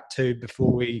us back to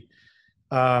before we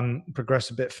progress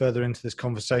a bit further into this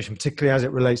conversation, particularly as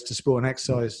it relates to sport and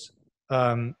exercise,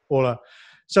 Ola.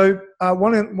 So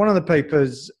one of the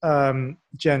papers,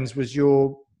 Jens, was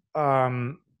your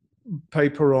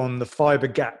paper on the fiber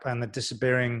gap and the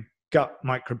disappearing gut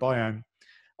microbiome.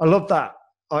 I love that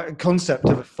concept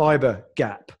of a fiber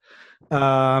gap.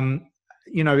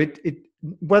 You know, it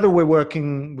whether we're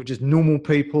working with just normal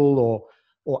people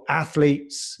or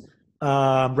athletes,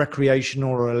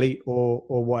 recreational or elite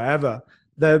or whatever,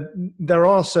 there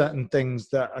are certain things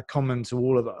that are common to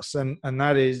all of us, and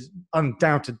that is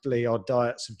undoubtedly our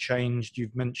diets have changed.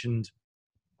 You've mentioned,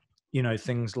 you know,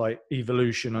 things like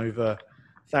evolution over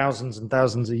thousands and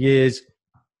thousands of years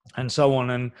and so on,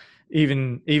 and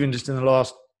even just in the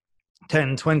last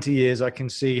 10, 20 years, I can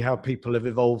see how people have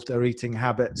evolved their eating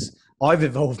habits. I've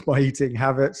evolved my eating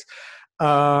habits.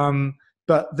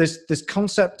 But this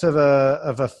concept of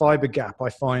a fiber gap, I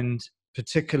find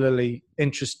particularly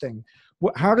interesting.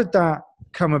 How did that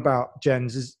come about,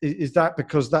 Jens? Is that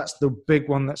because that's the big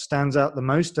one that stands out the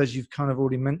most, as you've kind of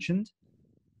already mentioned?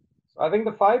 I think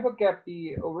the fiber gap,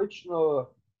 the original,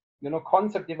 you know,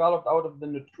 concept developed out of the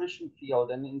nutrition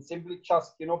field, and simply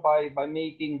just, you know, by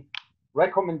making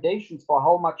recommendations for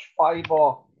how much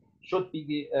fiber should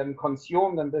be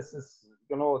consumed, and this is,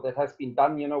 you know, that has been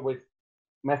done, you know, with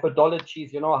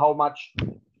methodologies, you know, how much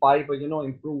fiber, you know,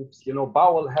 improves, you know,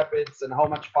 bowel habits, and how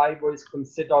much fiber is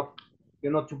considered,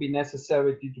 you know, to be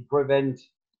necessary to prevent,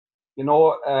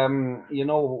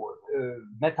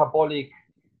 metabolic,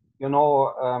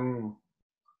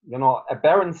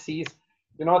 aberrancies.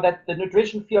 You know, that the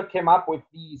nutrition field came up with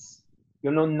these,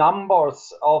 you know,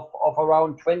 numbers of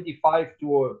around 25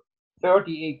 to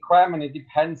 38 gram, and it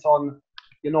depends on,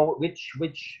 you know, which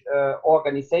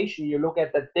organization you look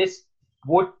at, that this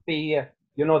would be,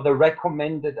 you know, the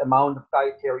recommended amount of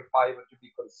dietary fiber to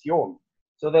be consumed.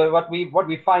 So what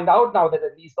we find out now, that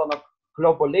at least on a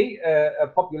global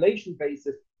population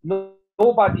basis,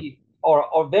 nobody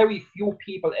or very few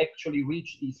people actually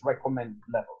reach these recommended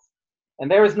levels. And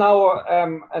there is now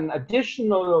an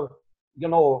additional, you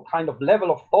know, kind of level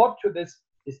of thought to this,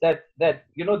 is that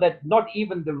you know, that not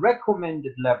even the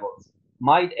recommended levels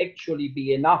might actually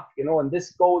be enough, you know, and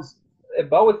this goes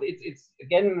both. It's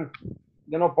again,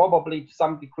 probably to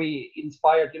some degree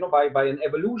inspired, by an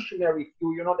evolutionary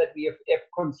view, that we have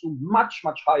consumed much,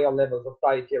 much higher levels of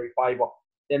dietary fiber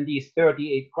than these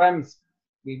 38 grams.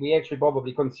 We actually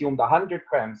probably consumed 100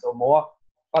 grams or more.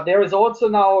 But there is also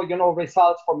now,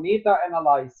 results from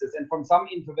meta-analysis and from some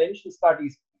intervention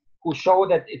studies who show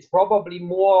that it's probably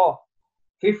more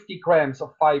 50 grams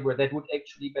of fiber that would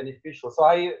actually be beneficial. So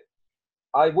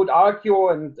I would argue,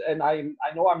 and I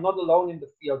know I'm not alone in the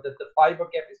field, that the fiber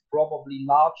gap is probably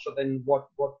larger than what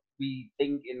we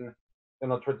think in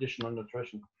traditional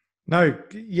nutrition. No,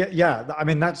 yeah. I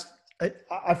mean,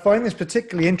 I find this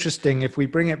particularly interesting if we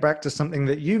bring it back to something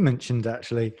that you mentioned,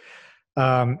 actually,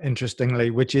 interestingly,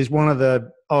 which is one of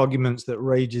the arguments that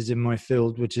rages in my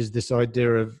field, which is this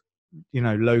idea of,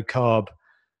 low carb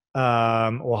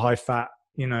or high fat,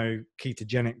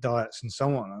 ketogenic diets and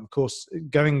so on. And of course,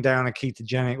 going down a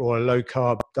ketogenic or a low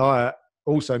carb diet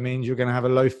also means you're going to have a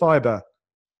low fiber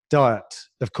diet,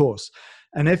 of course.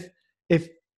 And if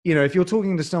you're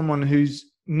talking to someone who's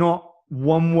not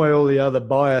one way or the other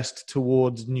biased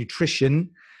towards nutrition,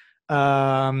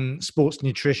 sports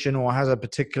nutrition, or has a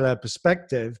particular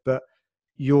perspective, but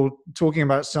you're talking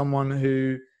about someone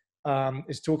who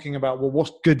is talking about, well,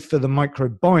 what's good for the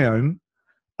microbiome,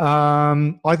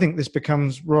 I think this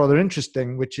becomes rather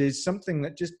interesting, which is something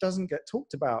that just doesn't get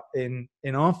talked about in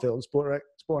our field, sport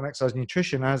and exercise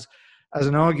nutrition, as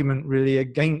an argument really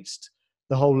against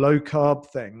the whole low carb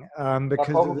thing.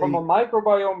 Because from a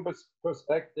microbiome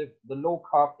perspective, the low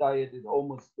carb diet is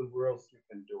almost the worst you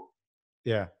can do.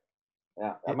 Yeah.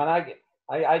 Yeah. I mean,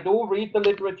 I do read the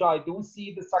literature. I do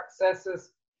see the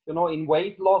successes, in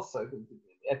weight loss.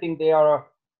 I think they are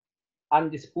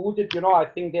undisputed. I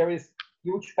think there is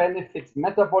huge benefits,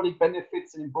 metabolic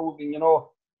benefits in improving,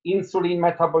 insulin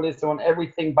metabolism and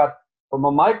everything. But from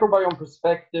a microbiome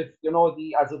perspective,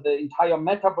 the entire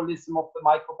metabolism of the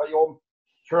microbiome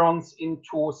turns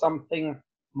into something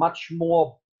much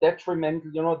more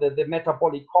detrimental. The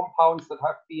metabolic compounds that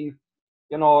have been,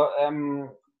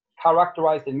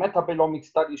 characterized in metabolomic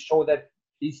studies show that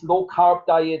these low carb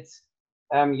diets,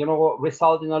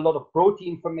 result in a lot of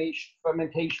protein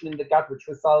fermentation in the gut, which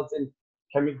results in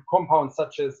chemical compounds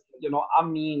such as,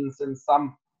 amines and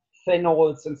some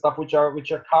phenols and stuff, which are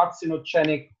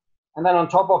carcinogenic. And then on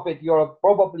top of it, you're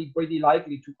probably pretty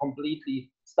likely to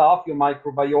completely starve your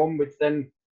microbiome, which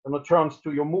then turns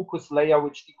to your mucus layer,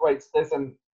 which degrades this,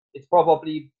 and it's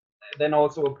probably then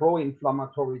also a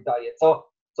pro-inflammatory diet. So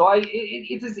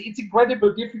it's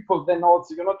incredibly difficult then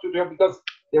also, to do, because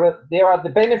there are the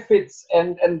benefits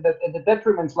and the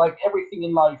detriments, like everything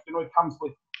in life. It comes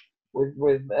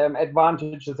with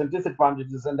advantages and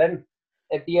disadvantages, and then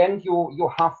at the end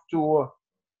you have to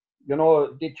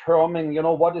determine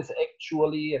what is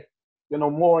actually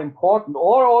more important.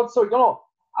 Or also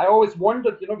I always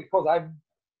wondered because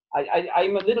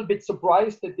I'm a little bit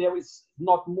surprised that there is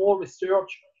not more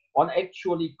research on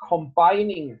actually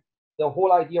combining the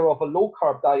whole idea of a low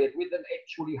carb diet with an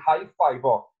actually high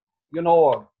fiber,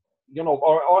 or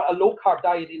a low carb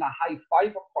diet in a high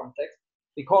fiber context,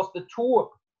 because the two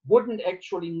wouldn't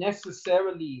actually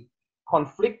necessarily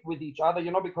conflict with each other,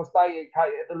 because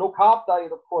the low carb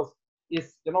diet, of course,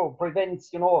 is, prevents,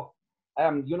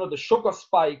 the sugar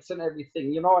spikes and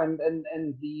everything, and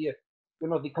the,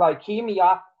 the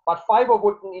glycemia, but fiber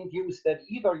wouldn't induce that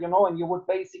either, and you would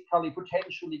basically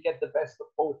potentially get the best of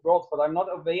both worlds. But I'm not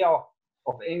aware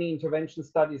of any intervention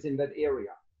studies in that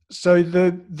area. So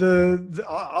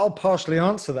I'll partially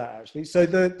answer that, actually. So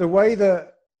the way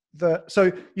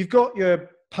so you've got your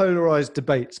polarized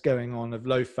debates going on of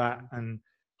low fat and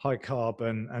high carb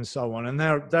and so on, and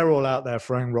they're all out there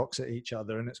throwing rocks at each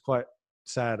other, and it's quite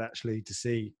sad actually to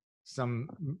see some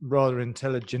rather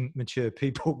intelligent, mature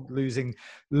people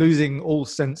losing all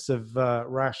sense of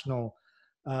rational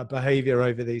behavior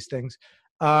over these things.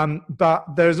 But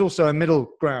there's also a middle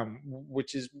ground,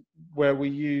 which is where we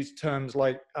use terms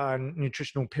like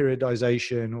nutritional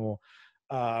periodization, or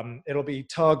it'll be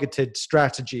targeted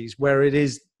strategies, where it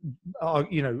is,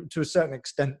 to a certain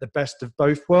extent, the best of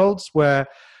both worlds, where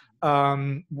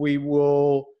we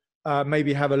will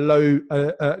maybe have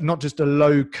not just a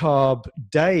low carb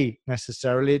day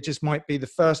necessarily. It just might be the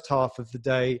first half of the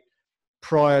day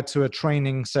prior to a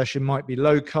training session might be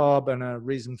low carb, and a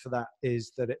reason for that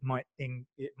is that it might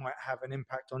have an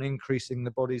impact on increasing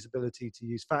the body's ability to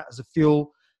use fat as a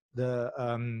fuel.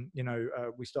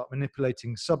 We start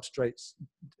manipulating substrates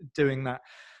doing that.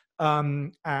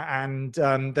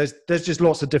 There's just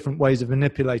lots of different ways of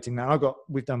manipulating that.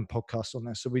 We've done podcasts on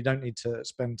this, so we don't need to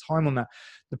spend time on that.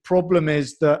 The problem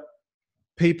is that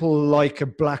people like a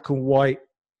black or white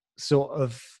sort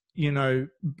of,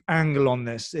 angle on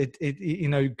this.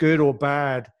 It good or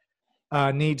bad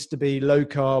needs to be low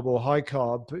carb or high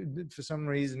carb. But for some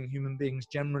reason, human beings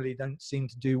generally don't seem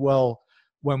to do well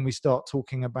when we start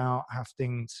talking about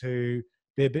having to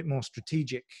be a bit more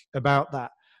strategic about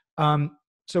that.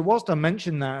 So whilst I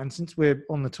mentioned that, and since we're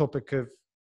on the topic of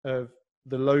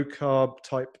the low carb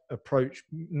type approach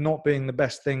not being the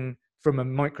best thing from a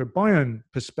microbiome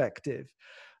perspective,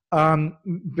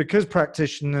 because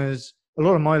practitioners, a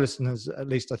lot of my listeners, at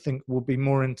least I think, will be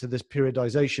more into this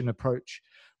periodization approach,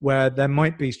 where there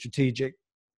might be strategic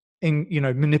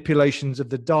manipulations of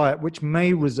the diet, which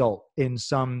may result in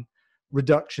some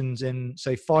reductions in,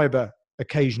 say, fiber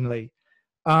occasionally.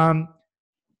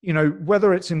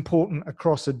 Whether it's important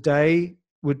across a day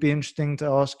would be interesting to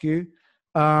ask you.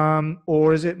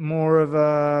 Or is it more of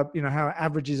a, how it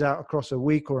averages out across a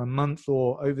week or a month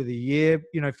or over the year?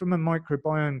 From a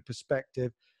microbiome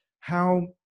perspective, how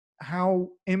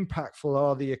impactful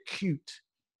are the acute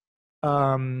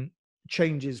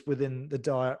changes within the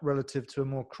diet relative to a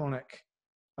more chronic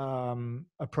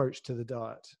approach to the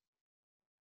diet?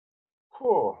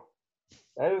 Cool.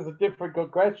 That is a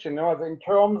difficult question. In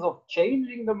terms of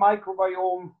changing the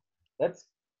microbiome, that's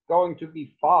going to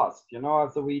be fast.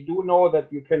 So we do know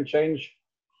that you can change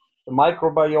the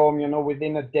microbiome,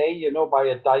 within a day, by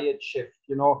a diet shift,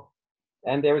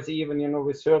 and there is even,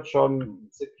 research on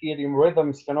circadian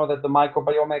rhythms, that the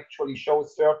microbiome actually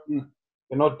shows certain,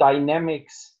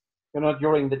 dynamics,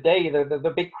 during the day.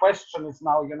 The big question is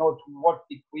now, to what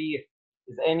degree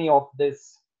is any of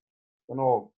this,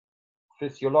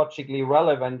 physiologically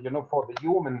relevant, for the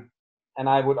human. And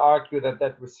I would argue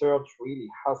that research really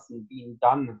hasn't been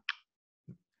done.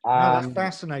 No, that's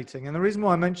fascinating. And the reason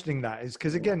why I'm mentioning that is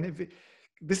because, again,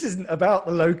 this isn't about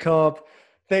the low carb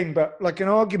thing, but like an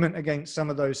argument against some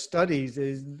of those studies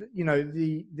is,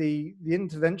 the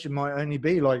intervention might only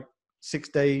be like 6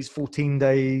 days, 14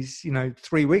 days,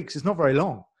 3 weeks. It's not very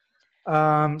long.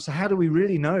 So how do we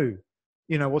really know,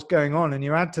 what's going on? And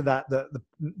you add to that the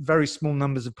very small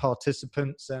numbers of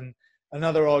participants, and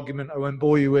another argument I won't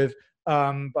bore you with,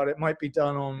 but it might be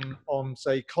done on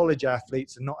say college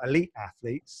athletes and not elite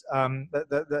athletes.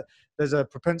 There's a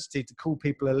propensity to call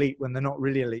people elite when they're not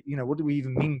really elite. What do we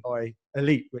even mean by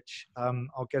elite? Which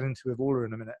I'll get into with Orla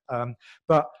in a minute.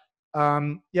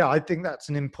 I think that's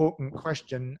an important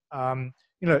question. We're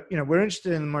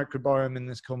interested in the microbiome in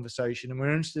this conversation, and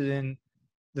we're interested in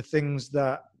the things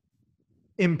that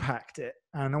impact it.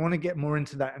 And I want to get more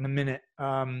into that in a minute.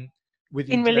 With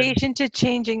you, in relation to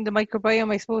changing the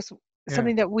microbiome, I suppose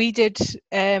something that we did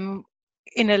in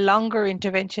a longer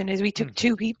intervention is we took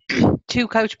two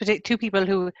people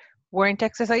who weren't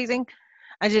exercising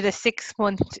and did a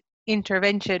 6-month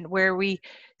intervention where we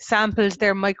sampled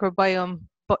their microbiome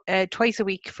twice a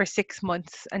week for 6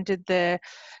 months and did the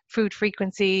food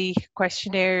frequency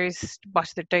questionnaires,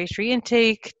 watched their dietary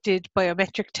intake, did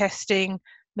biometric testing,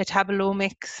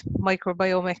 metabolomics,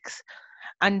 microbiomics,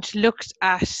 and looked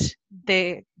at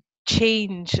the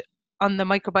change on the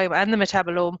microbiome and the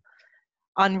metabolome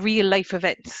on real life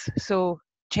events. So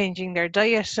changing their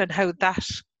diet and how that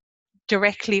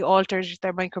directly alters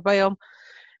their microbiome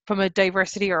from a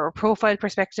diversity or a profile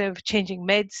perspective, changing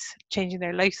meds, changing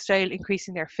their lifestyle,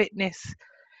 increasing their fitness,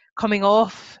 coming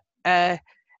off an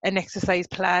exercise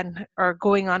plan or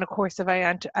going on a course of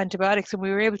antibiotics. And we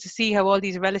were able to see how all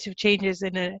these relative changes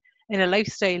in a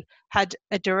lifestyle had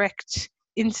a direct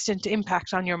instant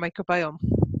impact on your microbiome.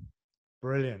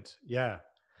 Brilliant. Yeah.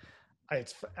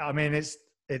 It's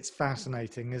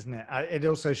fascinating, isn't it? It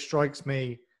also strikes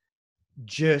me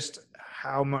just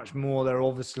how much more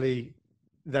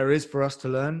there is for us to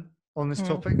learn on this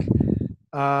topic.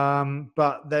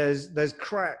 But there's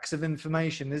cracks of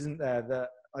information, isn't there, that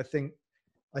I think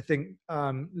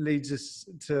leads us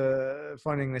to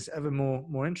finding this ever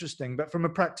more interesting. But from a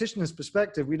practitioner's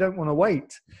perspective, we don't want to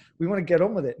wait. We want to get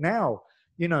on with it now.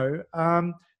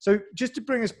 So just to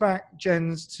bring us back,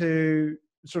 Jens, to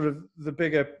sort of the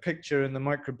bigger picture in the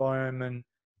microbiome, and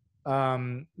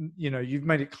you've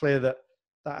made it clear that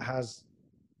has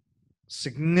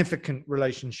significant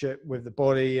relationship with the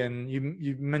body, and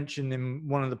you mentioned in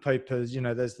one of the papers,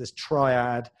 there's this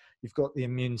triad. You've got the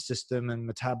immune system and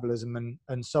metabolism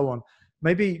and so on.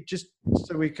 Maybe just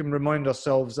so we can remind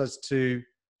ourselves as to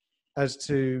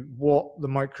what the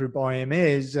microbiome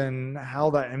is and how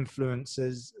that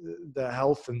influences the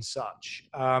health and such.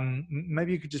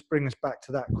 Maybe you could just bring us back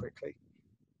to that quickly.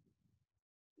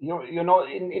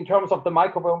 In terms of the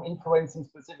microbiome influencing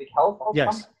specific health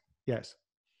outcomes? Yes.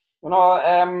 The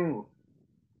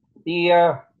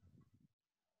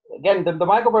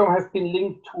microbiome has been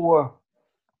linked to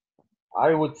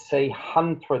I would say,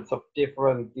 hundreds of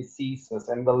different diseases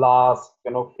in the last,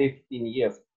 15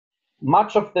 years.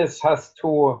 Much of this has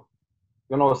to,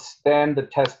 stand the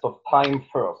test of time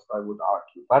first, I would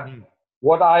argue. But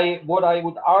what I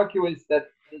would argue is that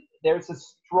there's a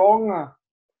strong,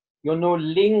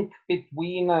 link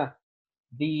between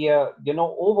the,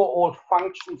 overall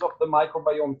functions of the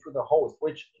microbiome to the host,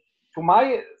 which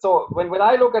so when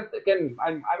I look at, again,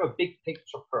 I'm a big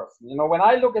picture person, when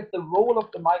I look at the role of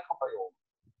the microbiome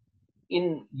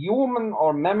in human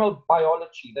or mammal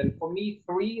biology, then for me,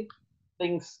 three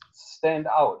things stand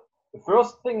out. The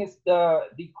first thing is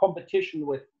the competition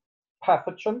with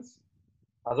pathogens.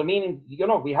 Also meaning,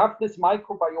 we have this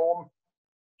microbiome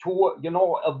to,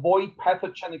 avoid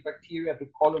pathogenic bacteria to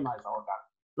colonize our gut.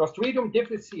 Clostridium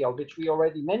difficile, which we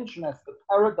already mentioned as the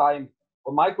paradigm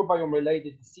for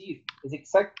microbiome-related disease, is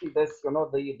exactly this. The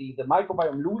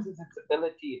microbiome loses its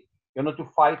ability, to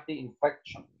fight the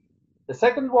infection. The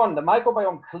second one, the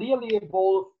microbiome clearly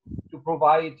evolved to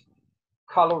provide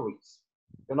calories.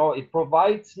 It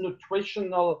provides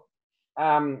nutritional,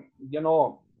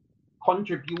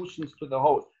 contributions to the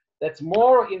host. That's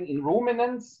more in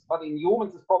ruminants, but in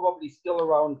humans it's probably still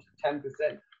around 10%.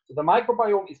 So the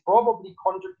microbiome is probably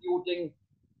contributing,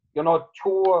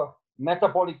 to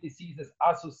metabolic diseases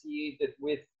associated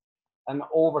with an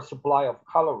oversupply of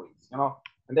calories,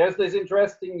 And there's this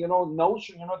interesting,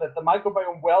 notion, that the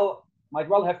microbiome might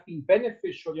well have been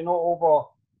beneficial,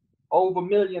 over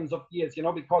millions of years,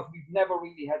 because we've never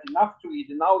really had enough to eat.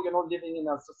 And now, living in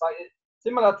a society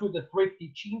similar to the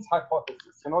thrifty genes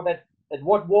hypothesis, that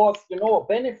what was,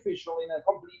 beneficial in a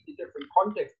completely different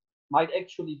context might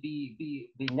actually be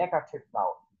negative now.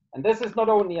 And this is not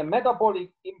only a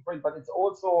metabolic imprint, but it's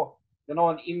also, an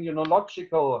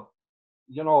immunological,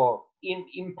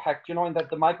 impact, in that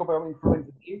the microbiome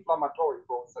influences inflammatory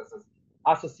processes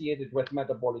associated with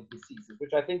metabolic diseases,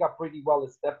 which I think are pretty well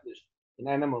established in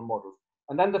animal models.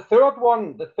 And then the third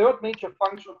major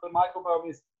function of the microbiome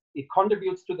is it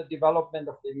contributes to the development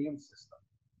of the immune system.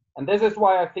 And this is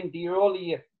why I think the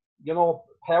early,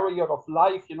 period of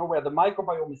life, where the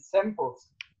microbiome is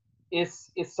samples,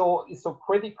 is so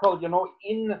critical,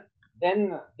 in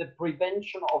then the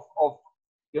prevention of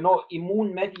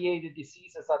immune-mediated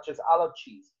diseases such as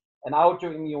allergies and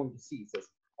autoimmune diseases.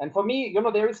 And for me,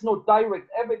 there is no direct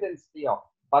evidence there,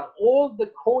 but all the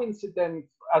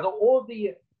all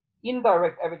the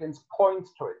indirect evidence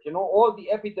points to it. All the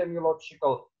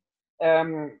epidemiological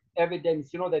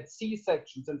evidence, that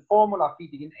C-sections and formula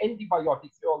feeding and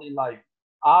antibiotics early in life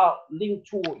are linked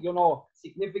to,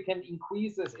 significant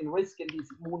increases in risk in these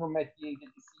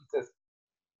immunomediated diseases.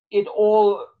 It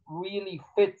all really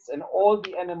fits, and all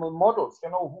the animal models,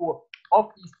 who of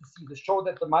these diseases show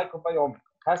that the microbiome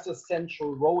has a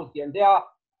central role here. And there are,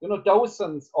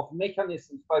 dozens of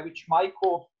mechanisms by which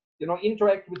microbes,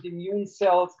 interact with immune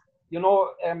cells,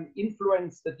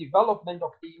 influence the development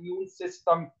of the immune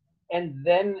system. And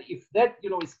then if that,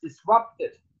 is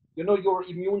disrupted, your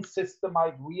immune system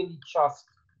might really just,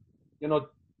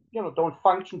 don't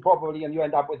function properly, and you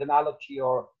end up with an allergy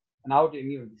or an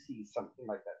autoimmune disease, something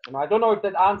like that. I don't know if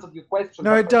that answered your question.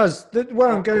 No, it does. Where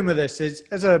I'm going with this is,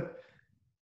 as a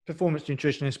performance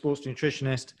nutritionist, sports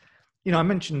nutritionist, I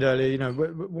mentioned earlier,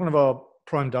 one of our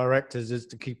prime directives is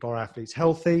to keep our athletes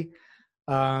healthy.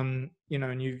 And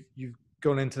you've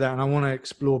gone into that, and I want to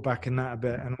explore back in that a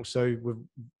bit, and also with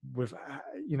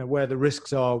where the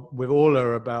risks are with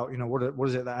Orla about, what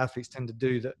is it that athletes tend to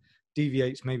do that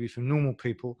deviates maybe from normal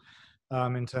people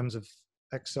in terms of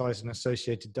exercise and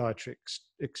associated dietary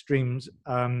extremes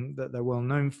that they're well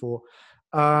known for.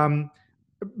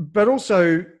 But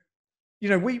also,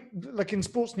 we, like in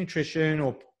sports nutrition,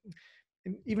 or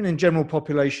even in general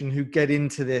population who get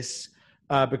into this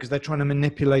because they're trying to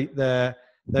manipulate their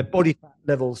body fat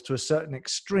levels to a certain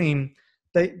extreme,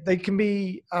 they can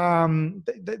be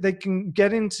they can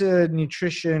get into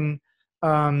nutrition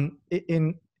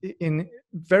in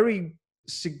very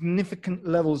significant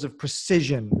levels of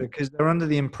precision, because they're under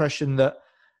the impression that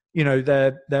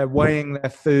they're weighing their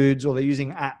foods, or they're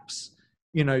using apps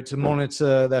to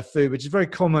monitor their food, which is very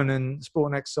common in the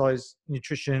sport and exercise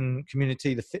nutrition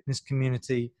community, the fitness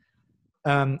community,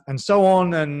 and so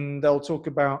on. And they'll talk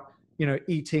about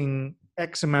eating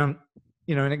X amount,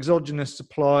 an exogenous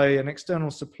supply, an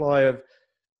external supply of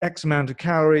X amount of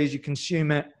calories. You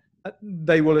consume it.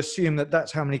 They will assume that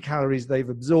that's how many calories they've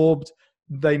absorbed.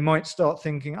 They might start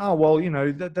thinking, oh, well,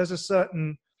 there's a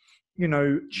certain,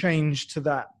 change to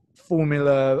that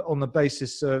formula on the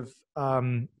basis of,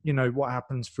 what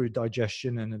happens through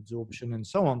digestion and absorption and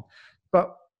so on.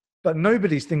 But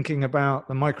nobody's thinking about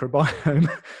the microbiome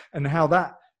and how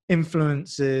that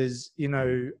influences,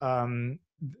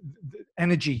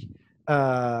 energy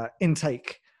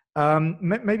intake.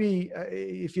 Maybe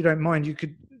if you don't mind, you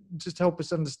could just help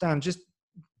us understand just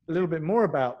a little bit more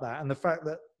about that and the fact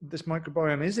that this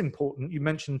microbiome is important. You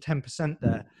mentioned 10%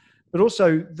 there, but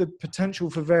also the potential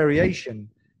for variation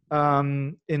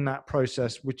in that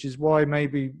process, which is why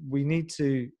maybe we need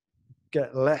to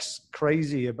get less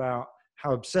crazy about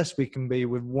how obsessed we can be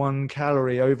with 1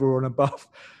 calorie over and above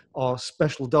our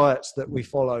special diets that we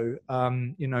follow,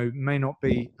 may not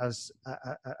be as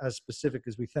specific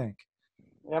as we think.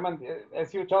 Yeah, man,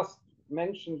 as you just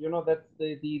mentioned, that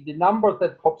the number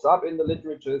that pops up in the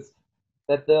literature is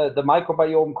that the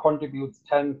microbiome contributes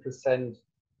 10%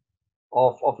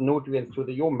 of nutrients to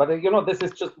the human. But, this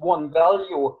is just one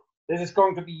value. This is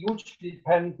going to be hugely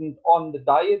dependent on the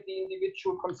diet the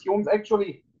individual consumes.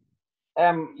 Actually,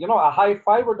 a high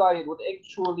fiber diet would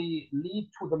actually lead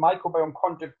to the microbiome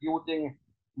contributing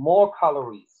more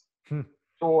calories.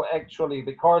 So actually,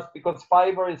 because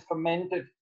fiber is fermented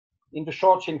into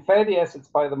short-chain fatty acids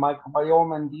by the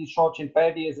microbiome, and these short-chain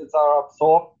fatty acids are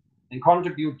absorbed and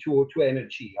contribute to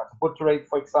energy. As butyrate,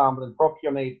 for example, and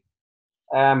propionate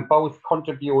both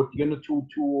contribute,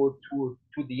 to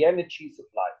the energy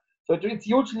supply. So it's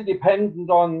hugely dependent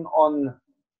on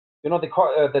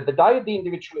the diet the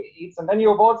individual eats, and then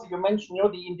you mentioned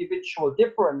the individual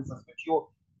differences which you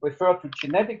refer to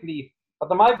genetically. But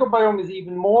the microbiome is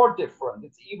even more different.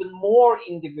 It's even more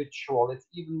individual. It's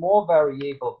even more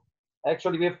variable.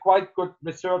 Actually, we have quite good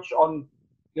research on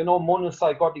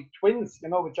monozygotic twins,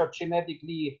 which are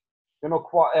genetically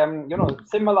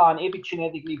similar, and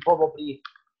epigenetically probably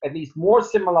at least more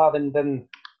similar than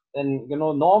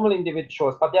normal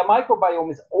individuals. But their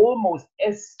microbiome is almost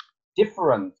as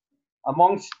different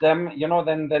amongst them,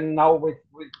 than now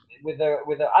with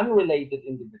an unrelated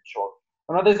individual.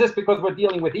 This is because we're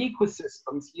dealing with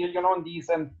ecosystems here, and these,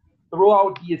 and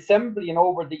throughout the assembly and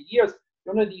over the years,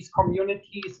 these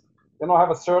communities,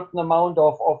 have a certain amount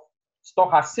of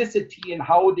stochasticity in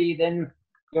how they then,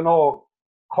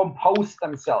 compose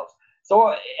themselves.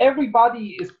 So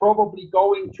everybody is probably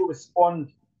going to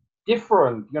respond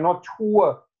different,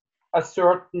 to a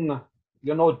certain,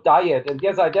 diet. And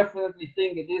yes, I definitely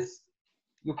think it is.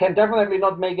 You can definitely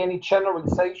not make any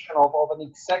generalization of an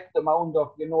exact amount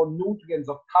of, nutrients,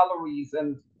 of calories,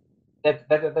 and that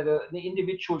the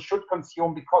individual should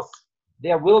consume, because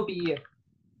there will be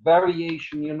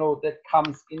variation, that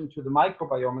comes into the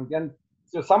microbiome. And then,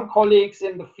 so some colleagues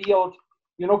in the field,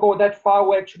 go that far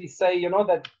who actually say,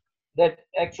 that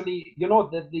actually,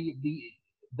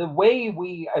 the way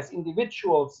we as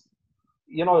individuals,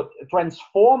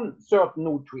 transform certain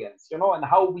nutrients, and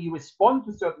how we respond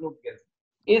to certain nutrients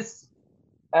is,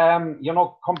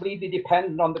 completely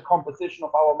dependent on the composition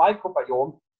of our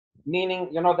microbiome,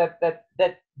 meaning,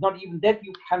 that not even that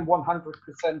you can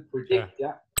 100% predict.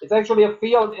 Yeah. It's actually a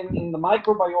field in the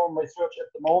microbiome research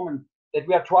at the moment that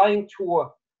we are trying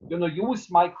to, use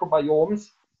microbiomes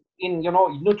in,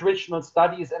 nutritional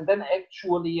studies, and then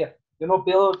actually,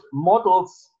 build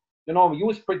models,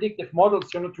 use predictive models,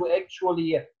 to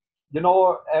actually,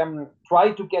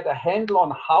 try to get a handle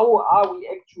on how are we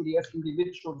actually as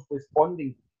individuals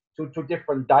responding to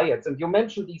different diets. And you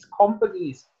mentioned these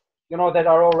companies, that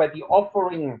are already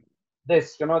offering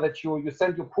this, that you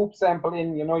send your poop sample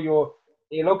in,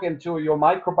 they look into your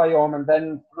microbiome, and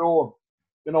then through,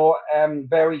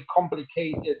 very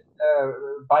complicated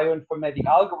bioinformatic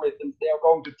algorithms, they are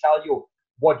going to tell you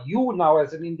what you now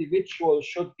as an individual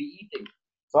should be eating.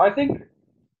 So I think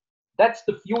that's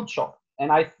the future.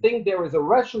 And I think there is a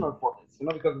rationale for this,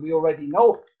 because we already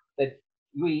know that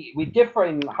we differ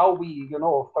in how we,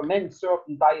 ferment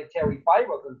certain dietary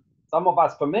fibers. And some of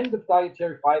us ferment the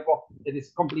dietary fiber that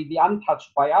is completely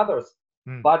untouched by others.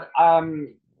 But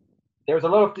there's a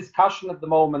lot of discussion at the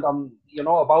moment on,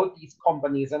 about these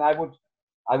companies. And I would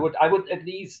at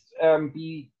least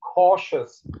be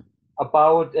cautious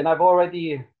about, and I've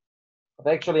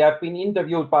been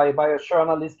interviewed by a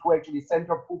journalist who actually sent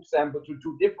her poop sample to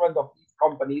 2 different of these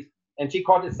companies, and she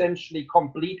got essentially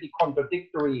completely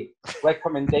contradictory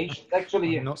recommendations.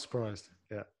 Actually, I'm not surprised.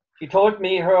 Yeah. She told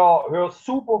me her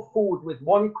superfood with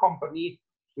one company,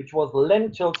 which was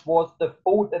lentils, was the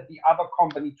food that the other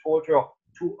company told her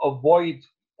to avoid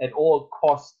at all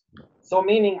costs. So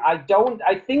meaning, I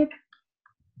think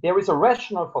there is a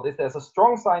rationale for this. There's a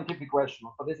strong scientific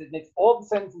rationale for this. It makes all the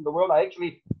sense in the world. I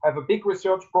actually have a big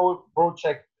research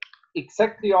project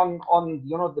exactly on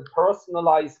the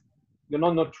personalized,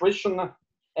 nutrition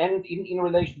and in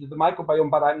relation to the microbiome,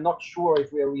 but I'm not sure if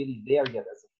we're really there yet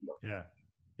as a field. Yeah.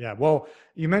 Yeah. Well,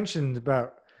 you mentioned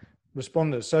about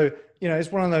responders. So,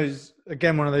 it's one of those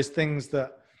things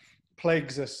that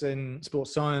plagues us in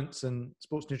sports science and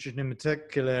sports nutrition in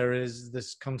particular is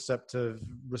this concept of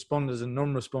responders and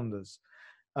non-responders.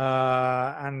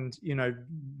 And, you know,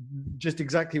 just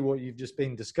exactly what you've just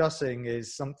been discussing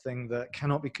is something that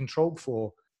cannot be controlled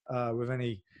for with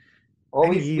any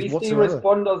we ease see whatsoever.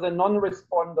 responders and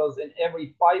non-responders in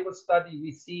every fiber study.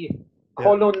 We see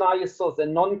colonizers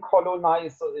and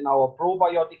non-colonizers in our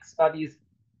probiotic studies.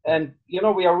 And, you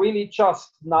know, we are really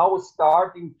just now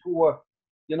starting to,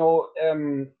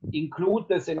 include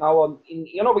this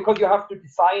because you have to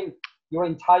design your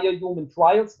entire human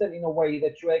trials then in a way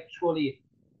that you actually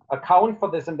account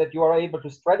for this and that you are able to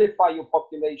stratify your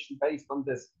population based on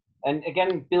this. And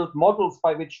again, build models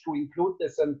by which to include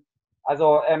this. And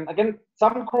also, again,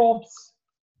 some groups,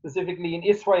 specifically in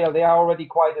Israel, they are already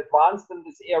quite advanced in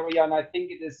this area. And I think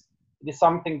it is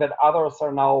something that others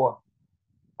are now,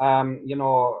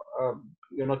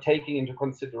 taking into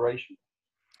consideration.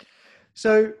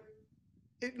 So,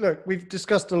 look, we've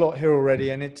discussed a lot here already,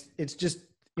 and it's just,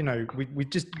 you know, we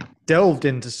just delved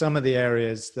into some of the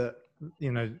areas that,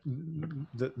 you know,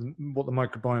 what the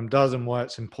microbiome does and why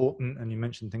it's important. And you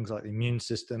mentioned things like the immune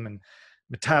system and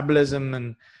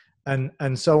metabolism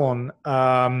and so on,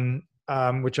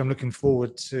 which I'm looking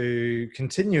forward to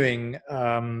continuing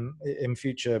in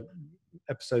future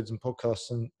episodes and podcasts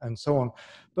and so on.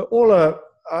 But Orla,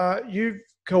 you've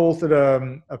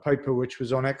co-authored a paper which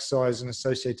was on exercise and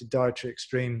associated dietary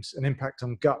extremes, an impact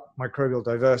on gut microbial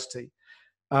diversity.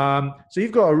 So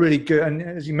you've got a really good, and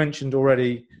as you mentioned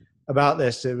already about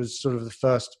this, it was sort of the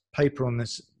first paper on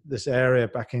this area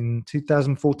back in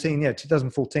 2014. Yeah,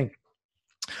 2014.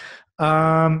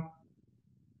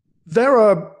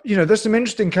 There's some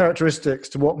interesting characteristics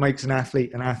to what makes an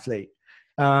athlete an athlete.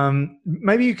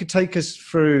 Maybe you could take us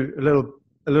through a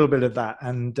little bit of that,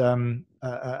 and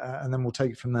then we'll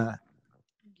take it from there.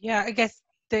 Yeah, I guess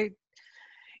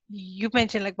you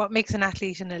mentioned like what makes an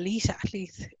athlete an elite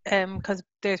athlete, because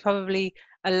there's probably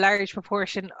a large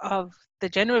proportion of the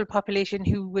general population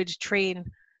who would train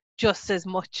just as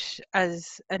much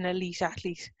as an elite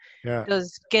athlete. Yeah.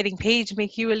 Does getting paid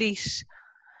make you elite?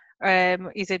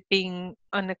 Is it being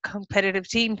on a competitive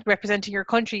team representing your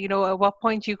country? You know, at what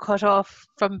point you cut off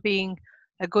from being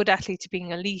a good athlete to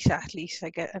being elite athlete?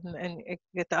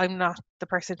 I'm not the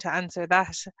person to answer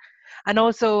that. And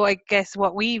also, I guess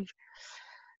what we've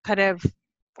kind of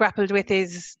grappled with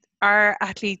is, are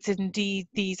athletes indeed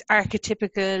these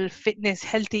archetypical fitness,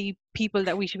 healthy people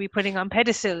that we should be putting on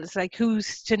pedestals? Like,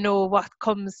 who's to know what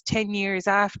comes 10 years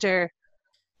after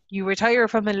you retire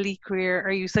from an elite career?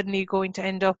 Are you suddenly going to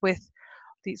end up with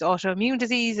these autoimmune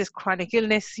diseases, chronic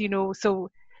illness, you know? So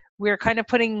we're kind of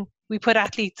we put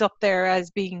athletes up there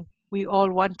as being, we all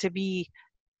want to be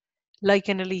like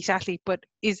an elite athlete, but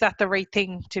is that the right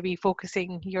thing to be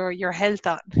focusing your health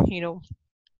on, you know?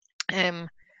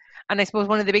 And I suppose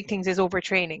one of the big things is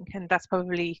overtraining, and that's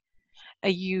probably a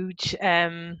huge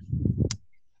thing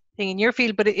in your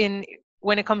field. But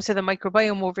when it comes to the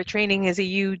microbiome, overtraining has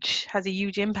a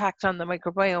huge impact on the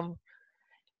microbiome.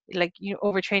 Like, you know,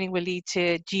 overtraining will lead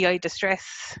to GI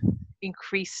distress,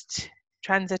 increased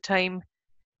transit time,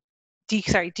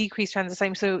 decreased transit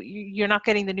time. So you're not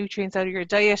getting the nutrients out of your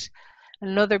diet.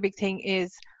 Another big thing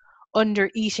is under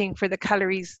eating for the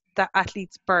calories that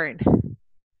athletes burn.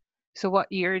 So what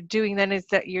you're doing then is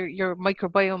that your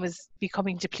microbiome is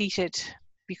becoming depleted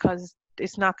because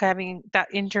it's not having that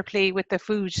interplay with the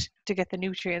food to get the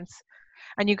nutrients.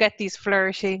 And you get these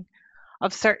flourishing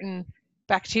of certain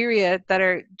bacteria that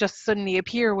are just suddenly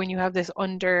appear when you have this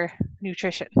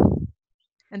undernutrition.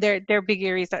 And they're big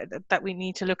areas that we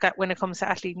need to look at when it comes to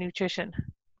athlete nutrition.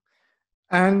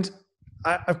 And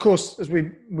of course, as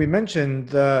we mentioned,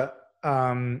 the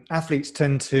athletes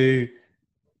tend to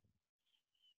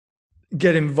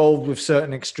get involved with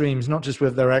certain extremes, not just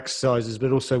with their exercises,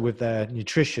 but also with their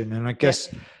nutrition. And I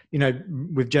guess, you know,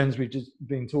 with Jens, we've just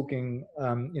been talking,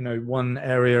 one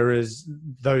area is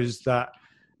those that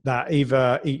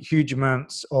either eat huge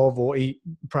amounts of or eat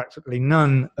practically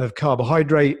none of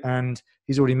carbohydrate. And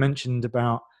he's already mentioned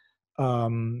about, why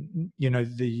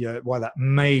that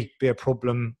may be a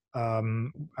problem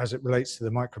as it relates to the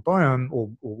microbiome, or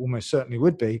almost certainly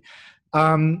would be.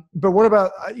 But what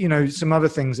about, some other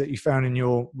things that you found in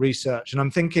your research? And I'm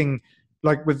thinking,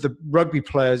 like with the rugby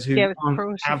players who aren't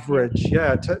protein, average.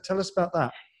 Yeah, tell us about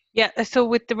that. Yeah, so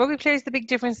with the rugby players, the big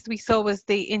difference we saw was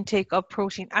the intake of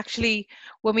protein. Actually,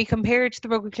 when we compared the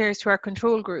rugby players to our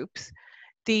control groups,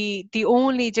 the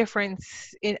only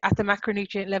difference at the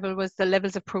macronutrient level was the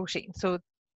levels of protein. So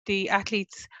the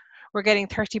athletes were getting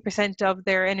 30% of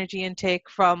their energy intake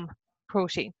from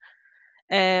protein.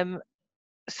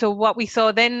 So what we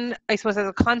saw then, I suppose, as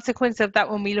a consequence of that,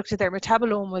 when we looked at their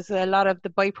metabolome, was a lot of the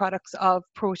byproducts of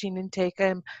protein intake,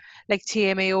 like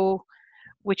TMAO,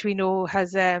 which we know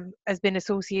has been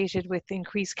associated with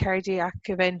increased cardiac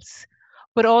events.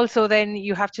 But also then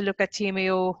you have to look at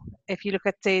TMAO. If you look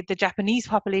at, say, the Japanese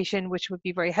population, which would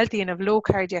be very healthy and have low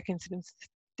cardiac incidence,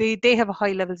 they have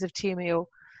high levels of TMAO.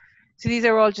 So these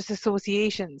are all just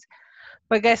associations.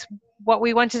 But I guess what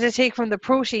we wanted to take from the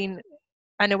protein,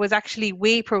 and it was actually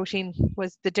whey protein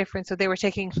was the difference. So they were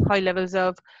taking high levels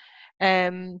of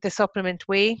the supplement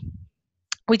whey.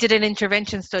 We did an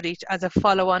intervention study as a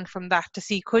follow-on from that to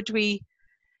see, could we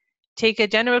take a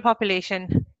general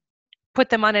population, put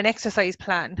them on an exercise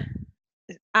plan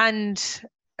and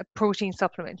a protein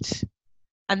supplement,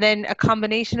 and then a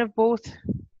combination of both,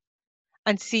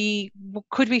 and see,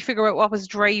 could we figure out what was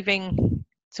driving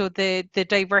the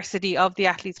diversity of the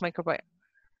athlete's microbiome.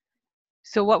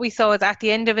 So what we saw is at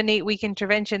the end of an 8-week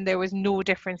intervention, there was no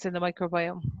difference in the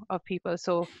microbiome of people.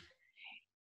 So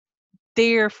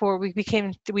therefore we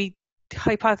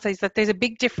hypothesized that there's a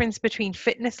big difference between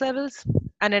fitness levels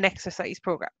and an exercise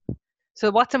program. So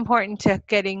what's important to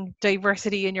getting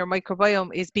diversity in your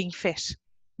microbiome is being fit,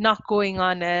 not going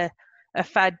on a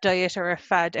fad diet or a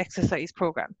fad exercise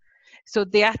program. So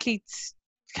the athletes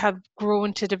have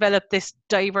grown to develop this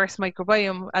diverse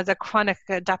microbiome as a chronic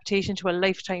adaptation to a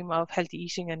lifetime of healthy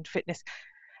eating and fitness.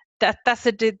 That's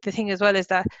the thing as well, is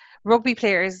that rugby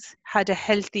players had a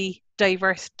healthy,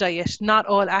 diverse diet. Not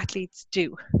all athletes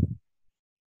do.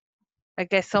 I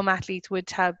guess some athletes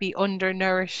would be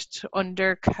undernourished,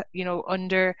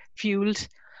 under-fueled,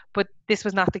 but this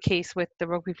was not the case with the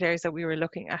rugby players that we were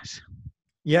looking at.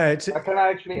 Yeah, can I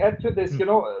actually add to this?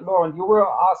 Lauren, you were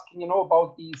asking,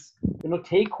 about these,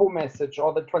 take-home message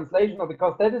or the translation,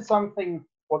 because that is something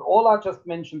what Ola just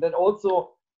mentioned that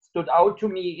also stood out to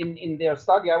me in their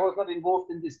study. I was not involved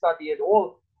in this study at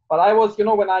all, but I was,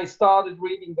 when I started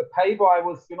reading the paper, I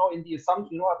was, in the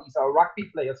assumption, these are rugby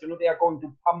players, they are going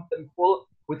to pump them full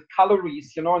with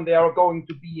calories, and they are going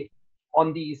to be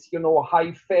on these,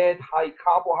 high-fat,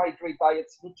 high-carbohydrate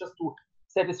diets, not just to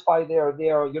satisfy their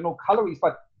calories,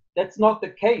 but that's not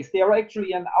the case. They are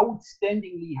actually an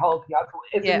outstandingly healthy.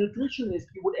 As a nutritionist,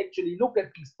 you would actually look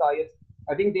at these diets.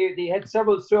 I think they had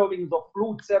several servings of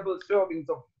fruit, several servings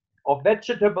of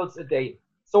vegetables a day.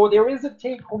 So there is a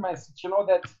take-home message,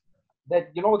 that they're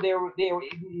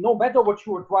no matter what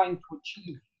you are trying to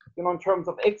achieve, in terms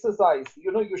of exercise,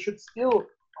 you should still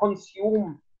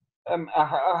consume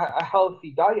a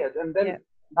healthy diet. And then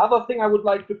another thing I would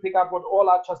like to pick up what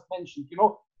Ola just mentioned,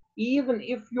 even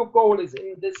if your goal is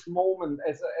in this moment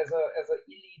as a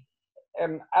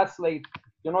elite athlete,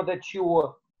 that you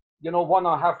want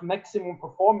to have maximum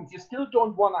performance, you still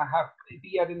don't want to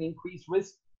be at an increased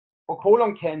risk for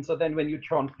colon cancer than when you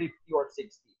turn 50 or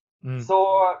 60.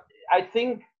 So I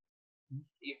think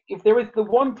if there is the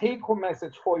one take-home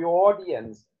message for your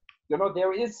audience,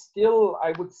 there is still,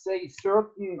 I would say,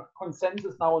 certain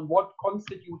consensus now on what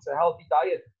constitutes a healthy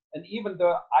diet, and even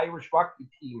the Irish rugby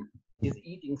team is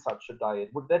eating such a diet.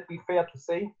 Would that be fair to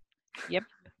say? Yep.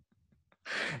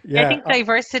 Yeah, I think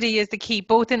diversity is the key,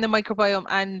 both in the microbiome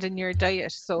and in your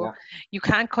diet. So you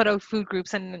can't cut out food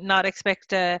groups and not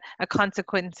expect a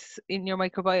consequence in your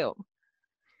microbiome.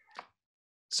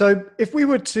 So if we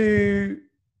were to,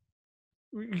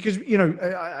 because,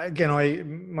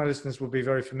 my listeners will be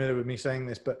very familiar with me saying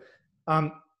this, but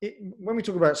when we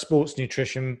talk about sports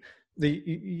nutrition,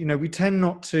 we tend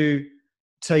not to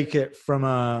take it from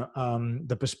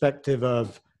the perspective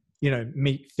of,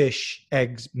 meat, fish,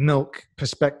 eggs, milk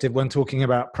perspective when talking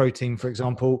about protein, for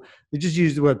example. We just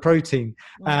use the word protein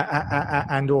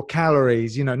and or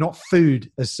calories, not food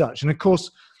as such. And of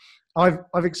course, I've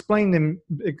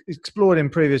explored in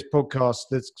previous podcasts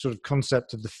this sort of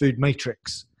concept of the food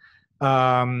matrix.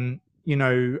 Whole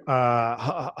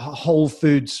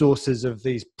food sources of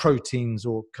these proteins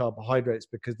or carbohydrates,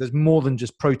 because there's more than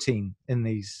just protein in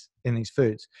these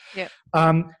foods. Yeah.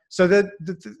 So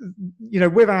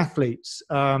with athletes,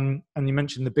 and you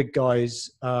mentioned the big guys,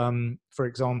 for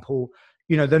example,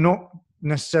 they're not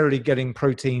necessarily getting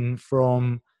protein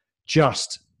from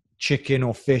just chicken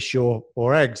or fish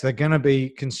or eggs. They're going to be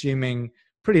consuming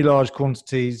pretty large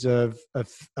quantities of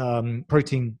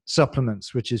protein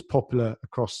supplements, which is popular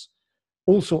across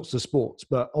all sorts of sports.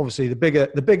 But obviously the bigger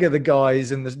the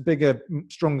guys and the bigger,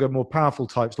 stronger, more powerful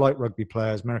types like rugby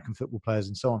players, American football players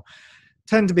and so on,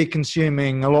 tend to be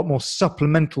consuming a lot more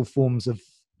supplemental forms of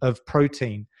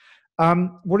protein.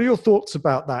 What are your thoughts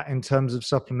about that in terms of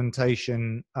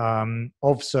supplementation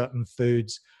of certain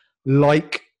foods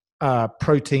like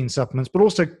protein supplements, but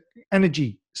also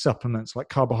energy supplements like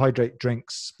carbohydrate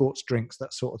drinks, sports drinks,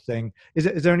 that sort of thing.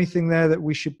 Is there anything there that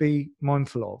we should be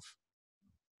mindful of?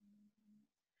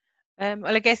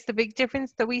 Well, I guess the big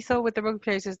difference that we saw with the rugby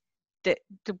players is that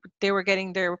they were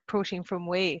getting their protein from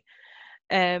whey.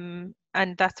 And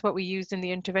that's what we used in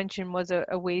the intervention, was a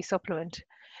whey supplement.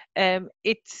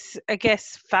 It's, I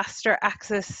guess, faster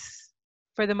access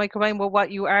for the microbiome, but what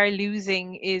you are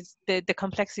losing is the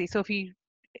complexity. So if you,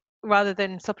 rather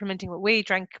than supplementing with whey,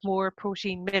 drank more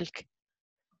protein milk,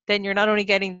 then you're not only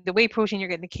getting the whey protein, you're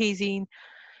getting the casein,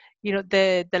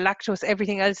 the lactose,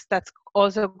 everything else that's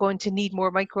also going to need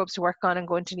more microbes to work on and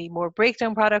going to need more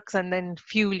breakdown products and then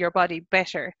fuel your body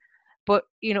better. But,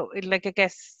 I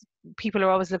guess people are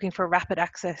always looking for rapid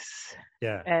access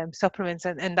supplements,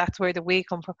 and that's where the whey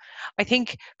come from. I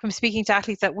think from speaking to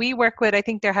athletes that we work with, I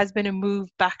think there has been a move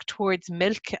back towards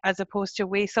milk as opposed to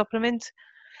whey supplement.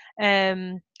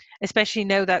 Especially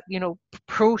now that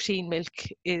protein milk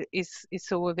is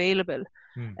so available.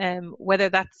 Whether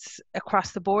that's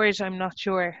across the board, I'm not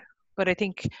sure, but I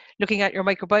think looking at your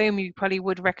microbiome, you probably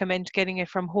would recommend getting it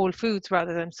from whole foods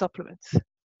rather than supplements.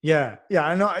 And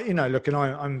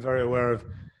I'm very aware of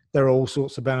there are all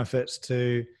sorts of benefits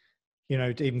to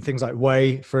even things like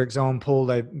whey, for example.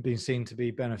 They've been seen to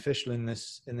be beneficial in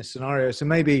this scenario. So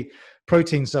maybe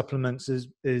protein supplements is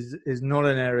not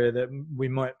an area that we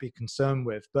might be concerned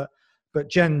with. But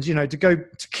Jens, to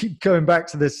keep going back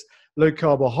to this low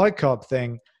carb or high carb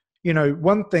thing,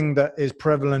 one thing that is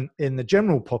prevalent in the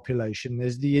general population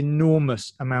is the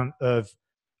enormous amount of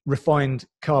refined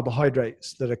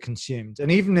carbohydrates that are consumed. And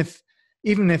even if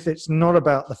it's not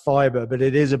about the fiber, but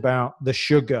it is about the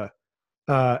sugar,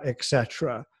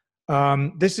 etc.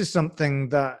 This is something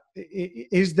that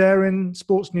is there in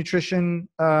sports nutrition.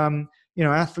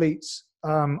 Athletes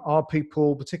are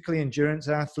people, particularly endurance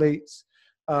athletes,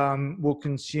 will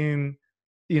consume,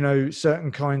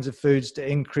 certain kinds of foods to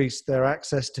increase their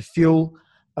access to fuel,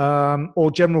 or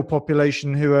general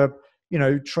population who are,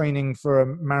 training for a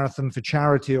marathon for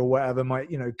charity or whatever might,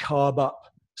 carb up,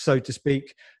 so to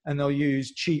speak, and they'll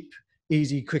use cheap,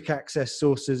 easy, quick access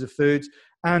sources of foods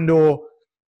and/or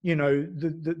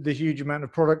the huge amount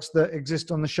of products that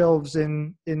exist on the shelves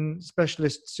in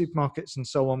specialist supermarkets and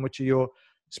so on, which are your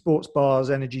sports bars,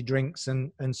 energy drinks,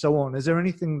 and so on. Is there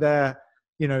anything there,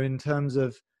 in terms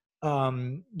of, the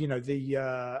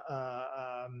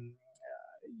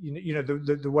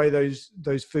way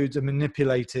those foods are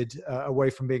manipulated away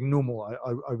from being normal?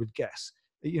 I would guess.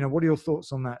 What are your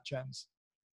thoughts on that, Jens?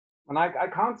 And I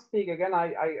can't speak again.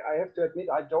 I have to admit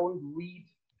I don't read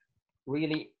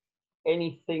really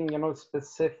anything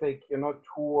specific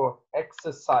to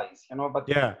exercise but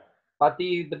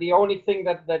the only thing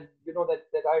that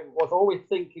I was always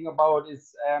thinking about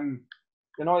is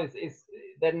is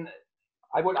then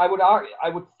I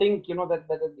would think that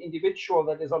an individual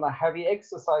that is on a heavy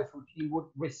exercise routine would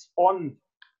respond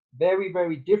very,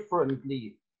 very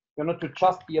differently to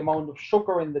just the amount of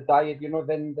sugar in the diet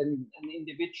than an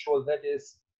individual that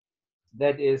is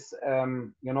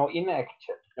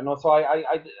inactive. So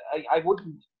I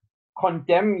wouldn't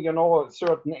condemn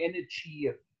certain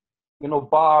energy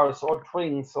bars or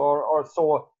drinks or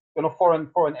so for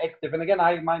an active. And again,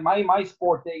 my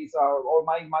sport days are, or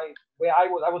my where I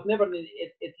was never an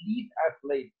elite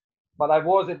athlete, but I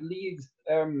was at least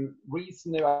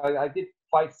recently. I did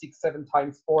 5, 6, 7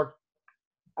 times sport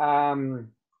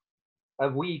a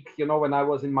week, when I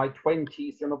was in my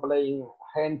 20s, playing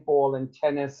handball and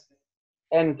tennis.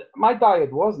 And my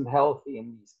diet wasn't healthy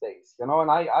in these days, and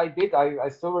I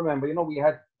still remember,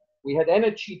 we had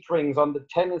energy drinks on the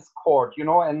tennis court,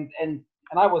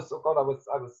 and I was, oh God, I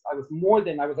was more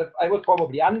than, I was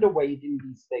probably underweight in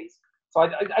these days. So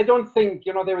I don't think,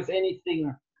 there is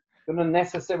anything,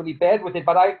 necessarily bad with it.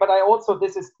 But I also,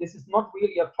 this is not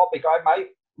really a topic.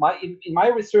 In my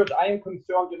research, I am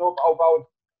concerned, about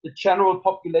the general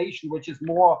population, which is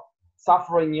more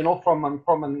suffering, from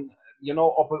an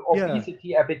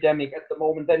obesity epidemic at the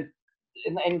moment. And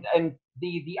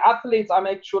the athletes, I'm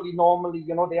actually normally,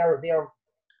 they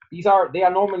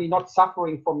are normally not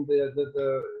suffering from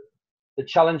the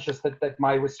challenges that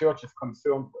my research is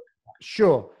concerned with.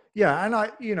 Sure. Yeah. And I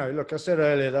said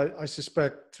earlier that I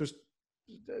suspect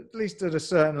at least at a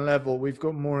certain level, we've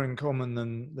got more in common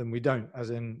than we don't, as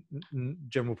in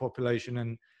general population.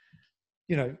 And,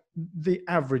 the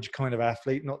average kind of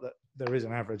athlete, not that there is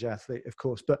an average athlete, of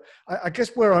course, but I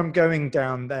guess where I'm going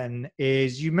down then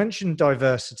is, you mentioned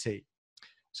diversity.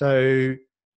 So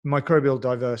microbial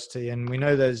diversity, and we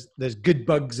know there's good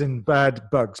bugs and bad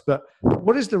bugs, but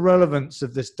what is the relevance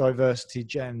of this diversity,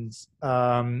 Jens?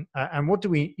 And what do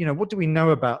we know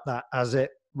about that as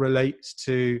it relates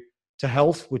to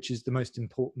health, which is the most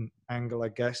important angle, I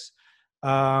guess.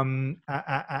 And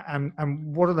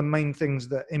what are the main things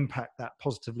that impact that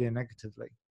positively and negatively?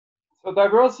 So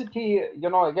diversity,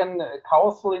 again,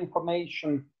 causal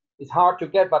information is hard to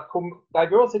get, but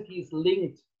diversity is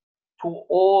linked to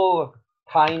all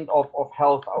kind of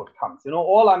health outcomes.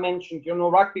 All I mentioned,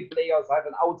 rugby players have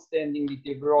an outstandingly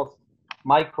diverse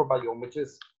microbiome, which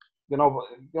is,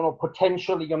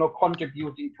 potentially,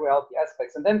 contributing to healthy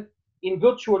aspects. And then in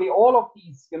virtually all of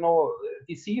these,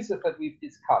 diseases that we've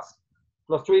discussed,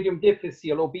 Clostridium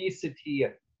difficile, obesity,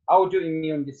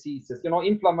 autoimmune diseases,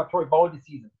 inflammatory bowel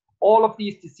diseases, all of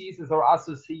these diseases are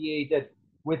associated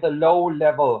with a low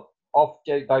level of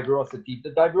diversity.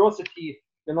 The diversity,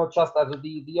 just as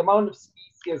the amount of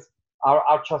species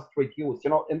are just reduced,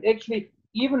 and actually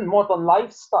even modern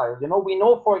lifestyle, we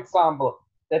know, for example,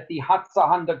 that the Hadza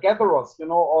hunter-gatherers,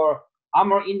 or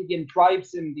Amerindian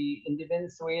tribes in the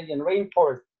Venezuelan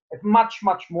rainforest have much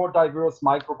more diverse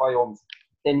microbiomes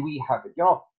than we have it.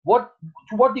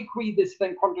 To what degree this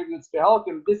then contributes to health,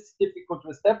 this is difficult to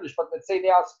establish, but let's say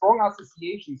there are strong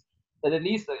associations that at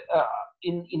least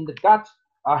in the gut,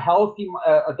 a healthy,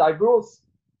 a diverse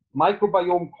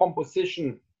microbiome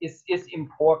composition is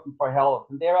important for health.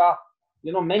 And there are,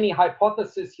 many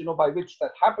hypotheses, by which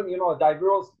that happen. A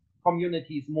diverse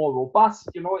community is more robust,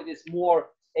 it is more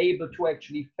able to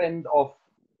actually fend off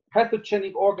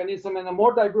pathogenic organism, and a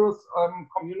more diverse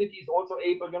community is also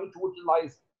able, to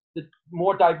utilize the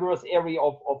more diverse area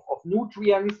of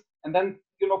nutrients, and then,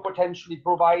 potentially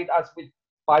provide us with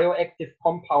bioactive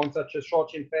compounds such as short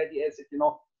chain fatty acid,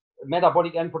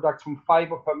 metabolic end products from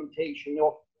fiber fermentation,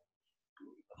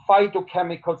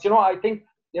 phytochemicals. I think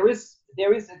there is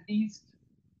at least,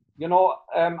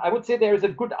 I would say there is a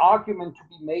good argument to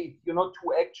be made,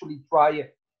 to actually try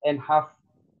and have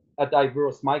a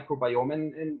diverse microbiome.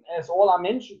 And as all I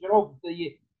mentioned,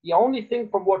 the only thing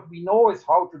from what we know is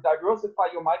how to diversify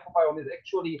your microbiome is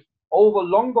actually over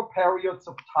longer periods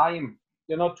of time,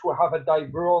 to have a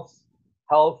diverse,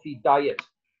 healthy diet.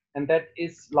 And that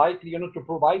is likely, to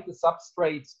provide the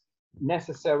substrates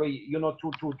necessary,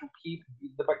 to keep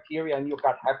the bacteria in your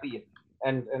gut happy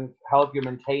and help you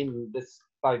maintain this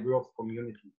diverse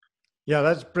community. Yeah,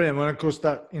 that's brilliant. Well, of course,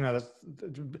 that's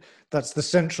the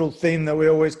central theme that we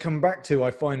always come back to,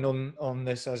 I find, on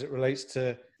this, as it relates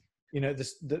to,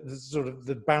 the sort of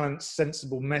the balanced,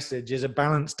 sensible message is a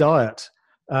balanced diet,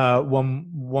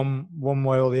 one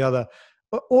way or the other.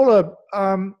 Ola,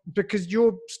 because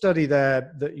your study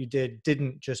there that you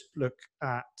didn't just look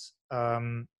at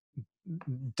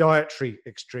dietary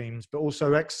extremes, but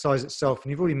also exercise itself, and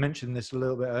you've already mentioned this a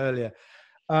little bit earlier.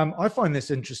 I find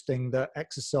this interesting that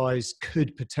exercise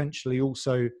could potentially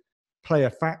also play a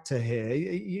factor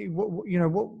here.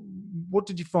 What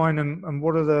did you find, and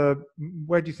where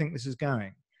do you think this is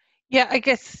going? Yeah, I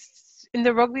guess in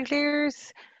the rugby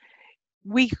players,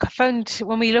 we found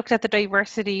when we looked at the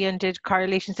diversity and did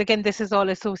correlations, again, this is all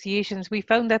associations, we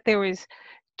found that there was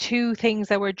two things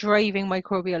that were driving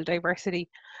microbial diversity.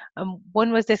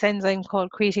 One was this enzyme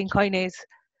called creatine kinase,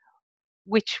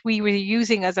 which we were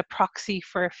using as a proxy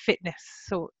for fitness.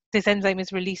 So this enzyme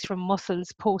is released from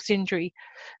muscles post-injury.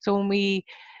 So when we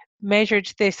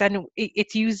measured this, and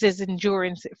it's used as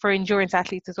endurance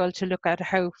athletes as well, to look at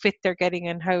how fit they're getting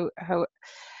and how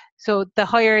so the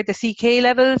higher the CK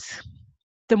levels,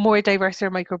 the more diverse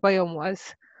their microbiome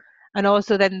was. And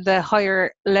also then the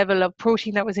higher level of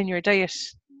protein that was in your diet,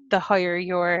 the higher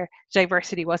your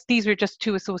diversity was. These were just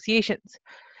two associations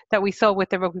that we saw with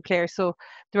the rugby players. So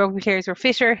the rugby players were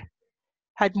fitter,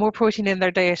 had more protein in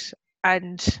their diet,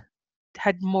 and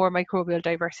had more microbial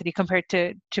diversity compared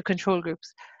to control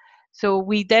groups. So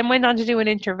we then went on to do an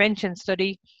intervention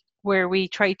study where we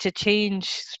tried to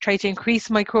increase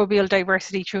microbial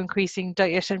diversity through increasing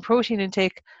diet and protein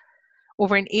intake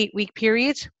over an 8-week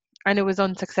period, and it was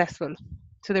unsuccessful.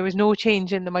 So there was no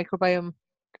change in the microbiome,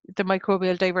 the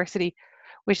microbial diversity,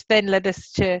 which then led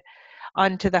us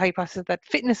onto the hypothesis that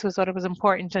fitness was what was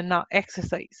important and not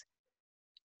exercise.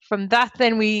 From that,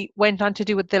 then we went on to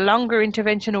do the longer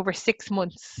intervention over 6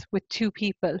 months with 2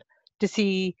 people to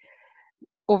see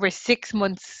over 6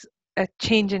 months a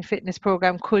change in fitness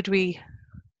program. Could we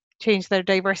change their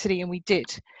diversity? And we did.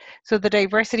 So the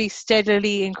diversity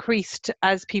steadily increased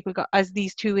as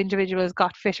these 2 individuals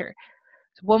got fitter.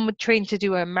 So one would train to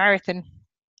do a marathon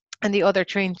and the other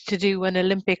trained to do an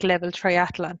Olympic level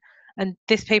triathlon. And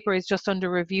this paper is just under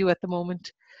review at the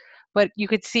moment. But you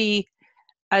could see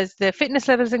as the fitness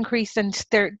levels increased and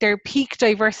their peak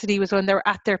diversity was when they were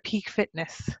at their peak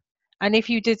fitness. And if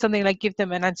you did something like give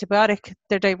them an antibiotic,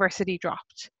 their diversity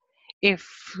dropped. If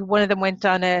one of them went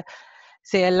on a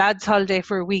say, a lad's holiday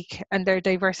for a week and their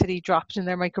diversity dropped in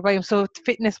their microbiome. So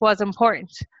fitness was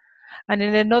important. And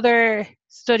in another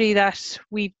study that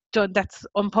we've done that's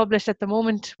unpublished at the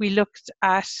moment, we looked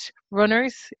at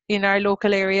runners in our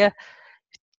local area.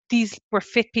 These were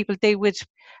fit people. They would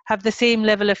have the same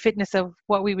level of fitness of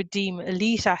what we would deem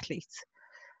elite athletes.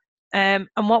 And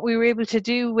what we were able to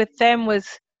do with them was,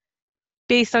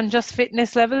 based on just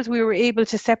fitness levels, we were able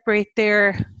to separate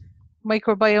their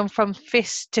microbiome from fit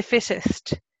to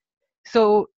fittest.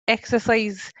 So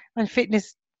exercise and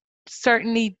fitness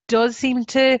certainly does seem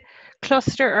to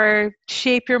cluster or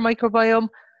shape your microbiome,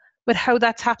 but how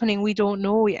that's happening, we don't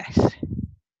know yet.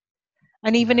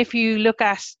 And even if you look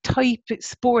at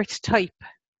sport type,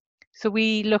 so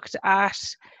we looked at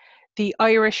the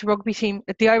Irish rugby team,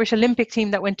 the Irish Olympic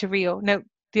team that went to Rio. Now,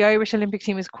 the Irish Olympic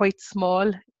team is quite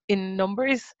small in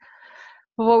numbers,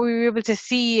 but what we were able to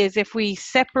see is if we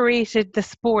separated the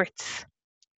sports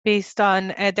based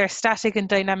on their static and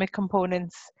dynamic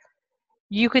components,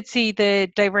 you could see the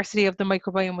diversity of the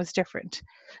microbiome was different.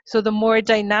 So the more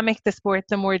dynamic the sport,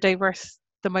 the more diverse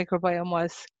the microbiome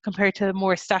was compared to the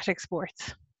more static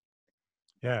sports.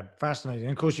 Yeah, fascinating.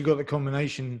 And of course, you've got the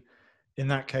combination in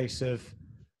that case of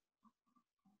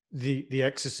the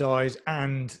exercise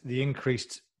and the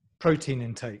increased protein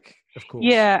intake, of course.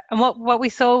 Yeah, and what we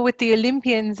saw with the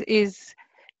Olympians is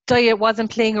diet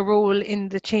wasn't playing a role in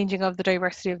the changing of the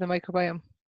diversity of the microbiome.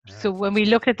 Yeah, so when we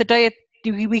looked at the diet,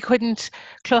 we couldn't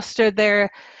cluster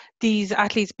these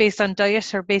athletes based on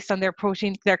diet or based on their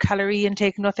protein, their calorie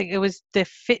intake, nothing. It was the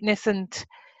fitness and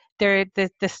the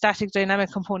static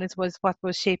dynamic components was what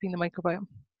was shaping the microbiome.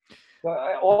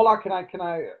 Ola, can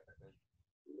I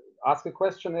ask a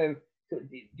question? Do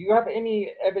you have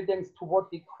any evidence to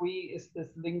what degree is this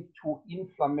linked to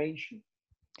inflammation?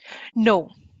 No,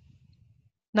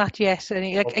 not yet.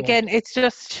 And Okay. Again, it's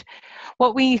just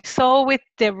what we saw with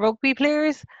the rugby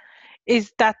players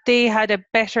is that they had a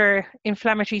better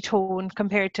inflammatory tone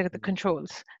compared to the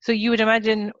controls. So you would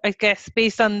imagine, I guess,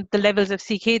 based on the levels of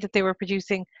CK that they were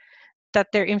producing,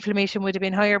 that their inflammation would have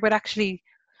been higher, but actually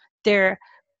their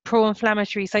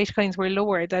pro-inflammatory cytokines were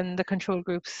lower than the control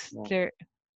groups. Yeah.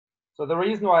 So the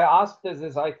reason why I ask this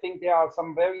is I think there are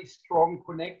some very strong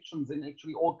connections in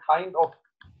actually all kinds of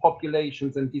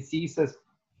populations and diseases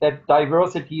that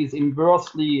diversity is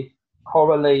inversely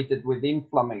correlated with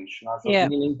inflammation.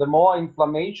 Meaning the more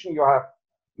inflammation you have,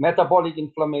 metabolic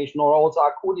inflammation or also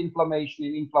acute inflammation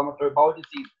in inflammatory bowel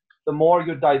disease, the more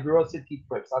your diversity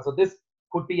trips. So this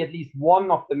could be at least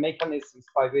one of the mechanisms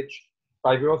by which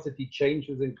diversity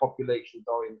changes in populations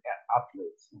or in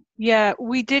athletes. Yeah,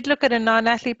 we did look at a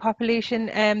non-athlete population,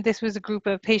 and this was a group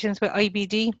of patients with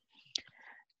IBD.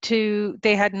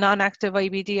 They had non-active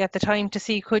IBD at the time to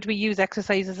see could we use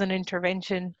exercise as an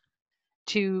intervention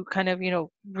to kind of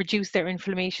reduce their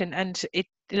inflammation, and it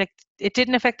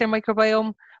didn't affect their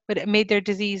microbiome, but it made their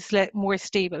disease more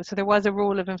stable. So there was a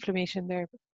role of inflammation there.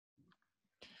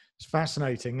 It's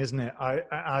fascinating, isn't it?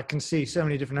 I can see so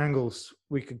many different angles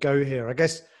we could go here. I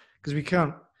guess because we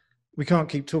can't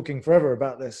keep talking forever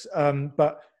about this.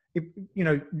 But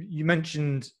you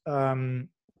mentioned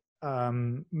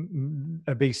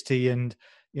obesity, and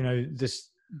this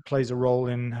plays a role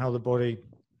in how the body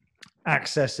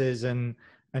accesses and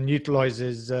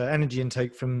utilizes energy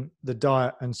intake from the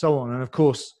diet and so on. And of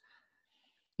course,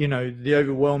 the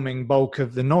overwhelming bulk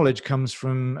of the knowledge comes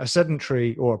from a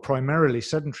sedentary or a primarily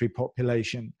sedentary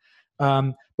population.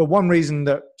 But one reason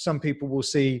that some people will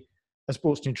see a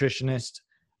sports nutritionist,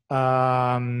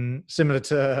 similar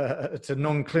to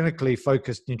non-clinically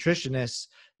focused nutritionists,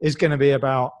 is going to be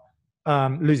about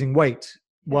losing weight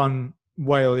one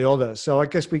way or the other. So I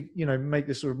guess we, make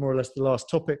this sort of more or less the last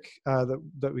topic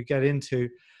that we get into.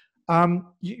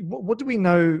 What do we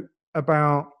know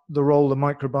about the role the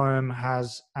microbiome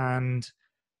has? And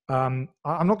I'm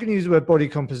not going to use the word body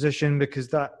composition because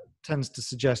that tends to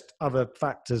suggest other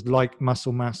factors like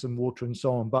muscle mass and water and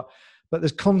so on. But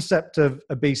this concept of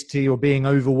obesity or being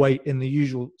overweight in the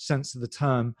usual sense of the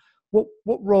term, what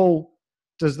role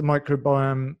does the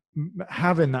microbiome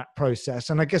have in that process?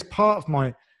 And I guess part of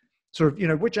my sort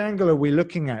of, which angle are we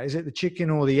looking at? Is it the chicken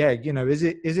or the egg? Is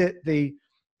it the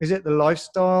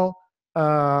lifestyle?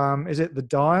 Is it the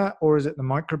diet, or is it the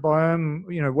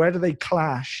microbiome? Where do they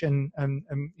clash, and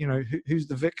who's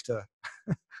the victor?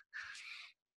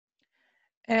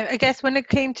 I guess when it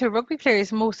came to rugby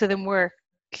players, most of them were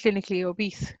clinically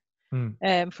obese from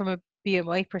a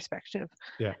BMI perspective.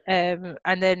 Yeah.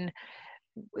 And then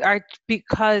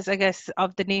because I guess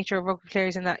of the nature of rugby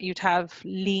players in that you'd have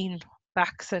lean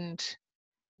backs and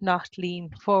not lean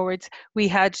forwards, we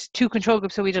had two control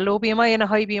groups. So we had a low BMI and a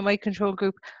high BMI control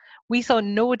group. we saw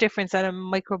no difference at a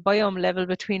microbiome level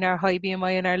between our high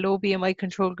BMI and our low BMI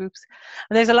control groups.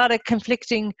 And there's a lot of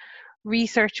conflicting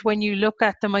research when you look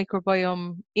at the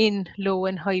microbiome in low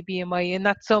and high BMI, and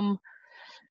that some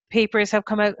papers have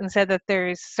come out and said that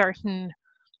there's certain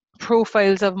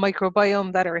profiles of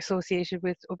microbiome that are associated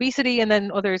with obesity, and then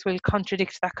others will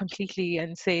contradict that completely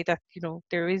and say that, you know,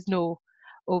 there is no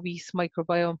obese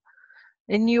microbiome.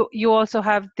 And you also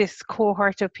have this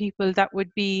cohort of people that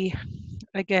would be,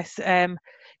 I guess,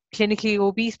 clinically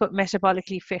obese but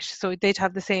metabolically fit. So they'd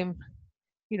have the same,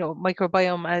 you know,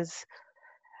 microbiome as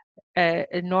a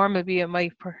normal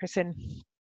BMI person,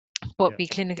 but be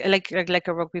clinical, like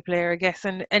a rugby player, I guess.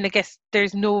 And I guess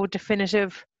there's no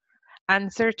definitive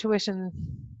answer to it. And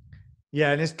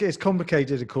yeah, and it's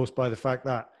complicated, of course, by the fact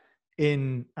that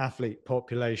in athlete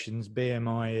populations,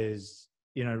 BMI is,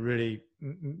 you know, really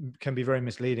can be very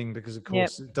misleading because, of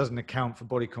course, it doesn't account for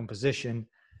body composition.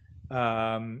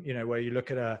 You know, where you look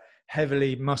at a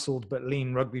heavily muscled but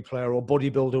lean rugby player or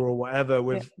bodybuilder or whatever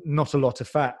with not a lot of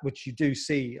fat, which you do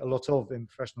see a lot of in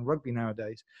professional rugby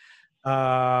nowadays.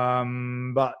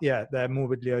 But yeah, they're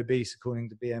morbidly obese according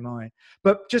to BMI.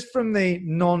 But just from the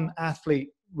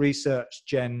non-athlete research,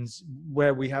 Jens,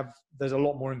 where there's a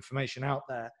lot more information out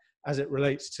there as it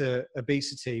relates to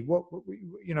obesity. What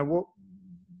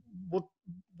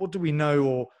do we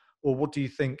know, or what do you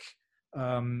think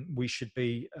we should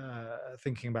be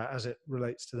thinking about as it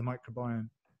relates to the microbiome?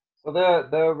 So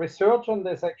the research on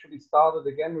this actually started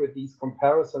again with these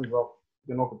comparisons of,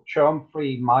 you know,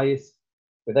 germ-free mice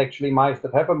with actually mice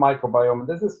that have a microbiome. And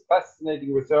this is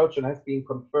fascinating research and has been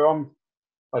confirmed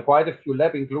by quite a few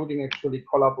labs, including actually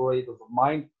collaborators of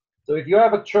mine. So if you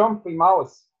have a germ-free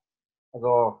mouse,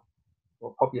 or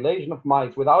population of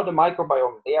mice without a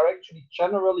microbiome, they are actually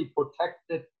generally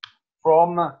protected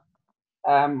from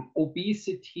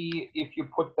obesity if you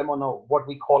put them on what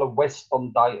we call a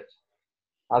Western diet.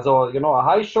 Also, you know, a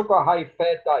high sugar, high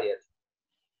fat diet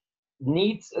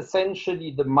needs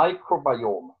essentially the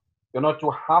microbiome, you know, to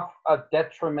have a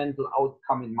detrimental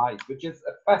outcome in mice, which is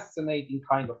a fascinating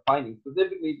kind of finding.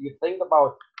 Specifically, if you think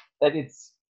about that,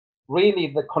 it's really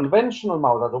the conventional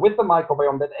mouse, also with the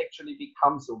microbiome, that actually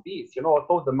becomes obese. You know,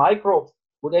 although the microbes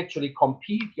would actually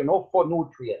compete, you know, for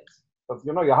nutrients, because,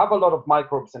 you know, you have a lot of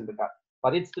microbes in the gut,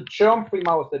 but it's the germ-free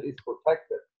mouse that is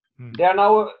protected. There are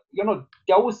now, you know,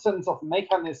 dozens of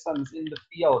mechanisms in the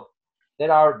field that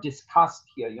are discussed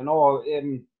here. You know,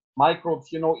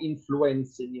 microbes, you know,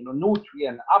 influencing, you know,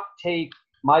 nutrient uptake,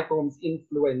 microbes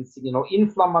influencing, you know,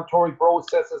 inflammatory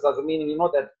processes, as meaning, you know,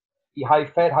 that the high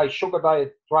fat, high sugar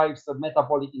diet drives the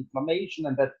metabolic inflammation,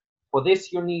 and that for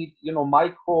this you need, you know,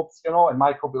 microbes, you know, and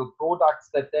microbial products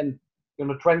that then, you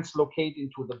know, translocate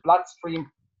into the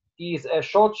bloodstream. These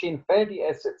short chain fatty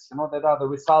acids, you know, that are the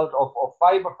result of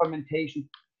fiber fermentation,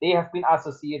 they have been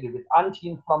associated with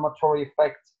anti-inflammatory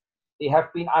effects. They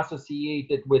have been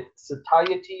associated with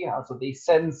satiety, so they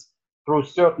sense through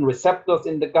certain receptors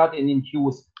in the gut and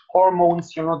induce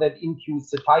hormones, you know, that induce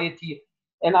satiety.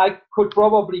 And I could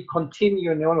probably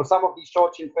continue, you know, some of these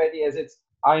short chain fatty acids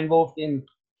are involved in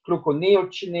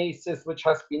gluconeogenesis, which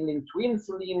has been linked to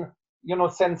insulin, you know,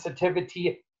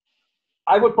 sensitivity.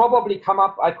 I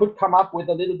could come up with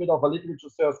a little bit of a literature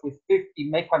search with 50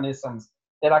 mechanisms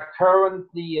that are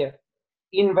currently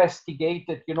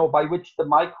investigated, you know, by which the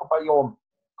microbiome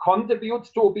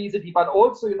contributes to obesity, but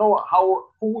also, you know, how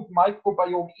food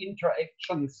microbiome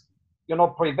interactions, you know,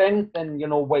 prevent and, you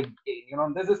know, weight gain. You know,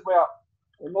 and this is where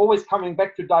I'm always coming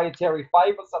back to dietary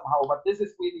fiber somehow, but this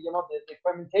is really, you know, the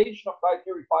fermentation of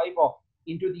dietary fiber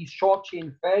into these short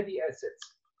chain fatty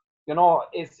acids, you know,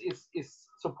 is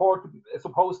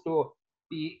supposed to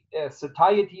be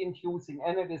satiety inducing,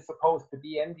 and it is supposed to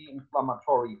be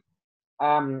anti-inflammatory,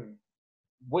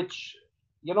 which,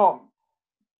 you know,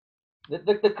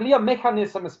 the clear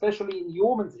mechanism, especially in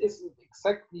humans, isn't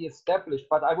exactly established,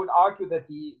 but I would argue that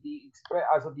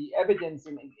the evidence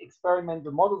in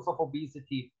experimental models of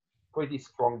obesity pretty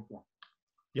strong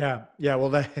here. Yeah.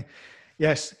 Well,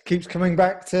 yes, keeps coming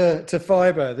back to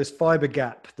fiber, this fiber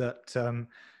gap that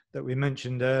we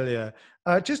mentioned earlier.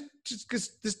 Just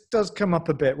because this does come up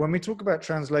a bit when we talk about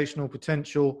translational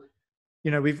potential. You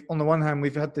know, on the one hand,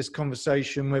 we've had this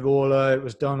conversation with Orla. It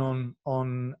was done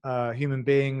on human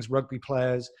beings, rugby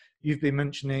players. You've been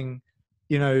mentioning,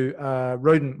 you know,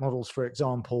 rodent models, for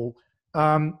example.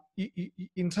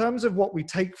 In terms of what we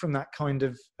take from that kind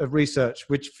of research,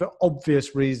 which for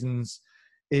obvious reasons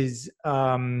is,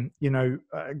 you know,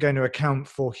 going to account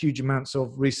for huge amounts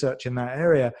of research in that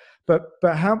area. But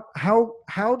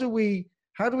how do we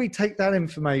take that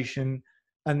information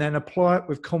and then apply it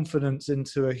with confidence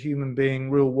into a human being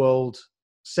real world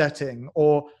setting?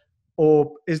 Or or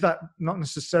is that not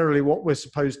necessarily what we're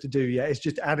supposed to do yet? It's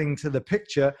just adding to the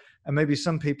picture, and maybe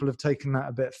some people have taken that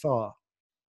a bit far.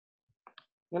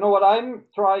 You know, what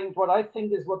I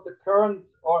think is what the current,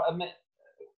 or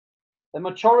the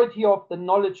majority of the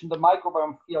knowledge in the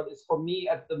microbiome field is, for me,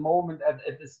 at the moment,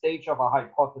 at the stage of a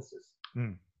hypothesis.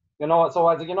 You know, so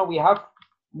as you know, we have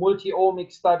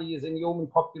multi-omic studies in human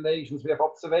populations, we have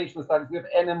observational studies, we have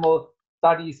animal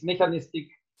studies, mechanistic,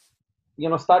 you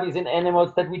know, studies in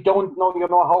animals that we don't know, you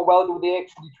know, how well do they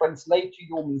actually translate to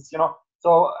humans, you know.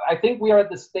 So I think we are at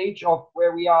the stage of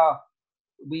where we are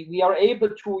able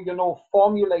to, you know,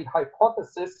 formulate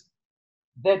hypotheses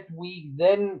that we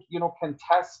then, you know, can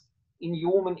test in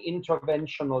human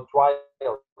interventional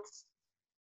trials.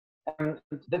 And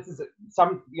this is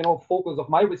some, you know, focus of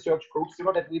my research groups, you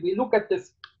know, that we look at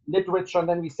this literature and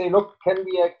then we say, look, can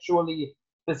we actually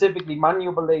specifically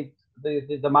manipulate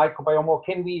the microbiome, or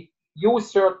can we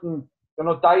use certain, you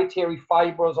know, dietary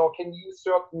fibers, or can we use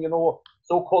certain, you know,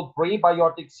 so-called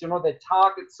prebiotics, you know, that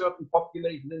target certain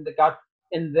populations in the gut,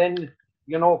 and then,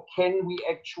 you know, can we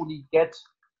actually get,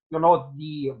 you know,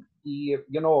 the you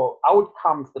know,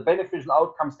 outcomes, the beneficial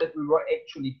outcomes that we were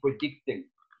actually predicting.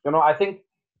 You know, I think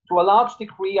to a large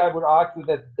degree, I would argue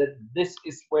that this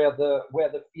is where the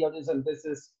field is, and this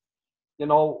is, you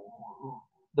know,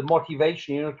 the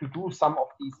motivation, you know, to do some of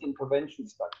these intervention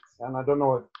studies. And I don't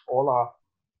know if Ola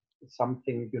has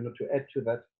something, you know, to add to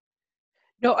that.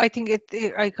 No, I think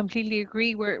I completely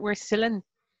agree. We're still in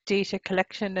data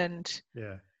collection and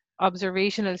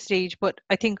observational stage, but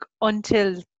I think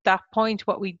until that point,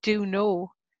 what we do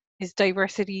know is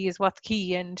diversity is what's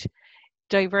key, and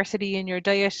diversity in your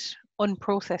diet,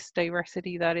 unprocessed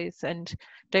diversity that is, and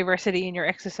diversity in your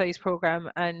exercise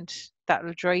program, and that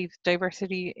will drive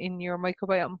diversity in your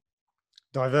microbiome.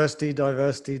 Diversity.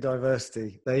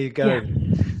 There you go. Yeah.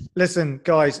 Listen,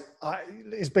 guys,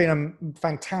 it's been a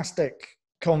fantastic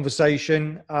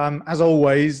conversation. As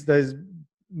always, there's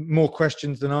more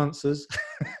questions than answers,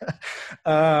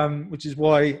 which is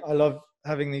why I love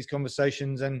having these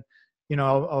conversations. And, you know,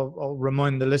 I'll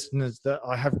remind the listeners that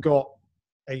I have got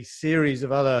a series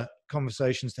of other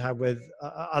conversations to have with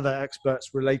other experts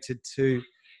related to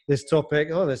this topic.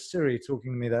 Oh, there's Siri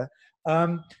talking to me there.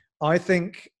 I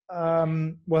think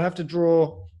we'll have to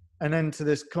draw an end to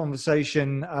this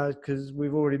conversation because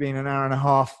we've already been an hour and a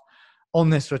half on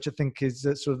this, which I think is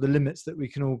sort of the limits that we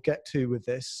can all get to with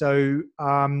this. So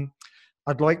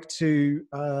I'd like to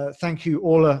thank you,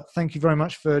 Ola. Thank you very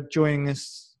much for joining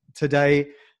us today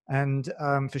and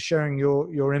for sharing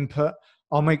your input.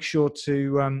 I'll make sure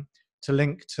to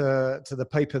link to the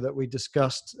paper that we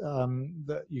discussed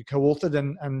that you co-authored,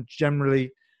 and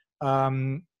generally,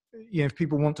 you know, if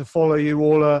people want to follow you,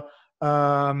 Ola,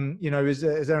 you know, is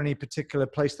there any particular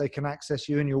place they can access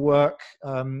you and your work?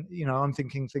 You know, I'm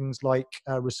thinking things like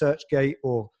ResearchGate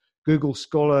or Google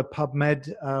Scholar,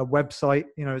 PubMed website.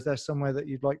 You know, is there somewhere that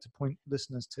you'd like to point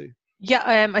listeners to?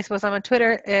 Yeah, I suppose I'm on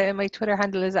Twitter. My Twitter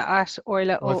handle is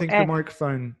 @Orla. I think your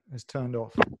microphone is turned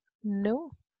off. No,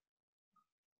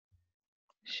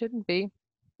 shouldn't be.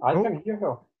 I can hear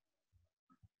her.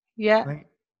 Yeah.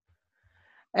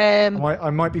 I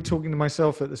might be talking to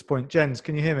myself at this point. Jens,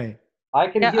 can you hear me? I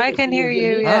can hear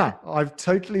you. Yeah. I've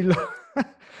totally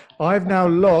I've now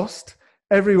lost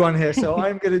everyone here. So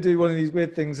I'm going to do one of these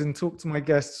weird things and talk to my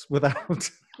guests without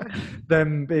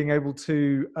them being able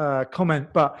to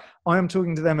comment. But I am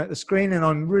talking to them at the screen, and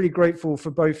I'm really grateful for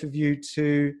both of you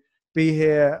to be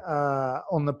here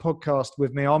on the podcast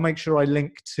with me. I'll make sure I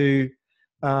link to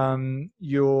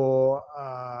your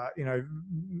you know,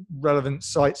 relevant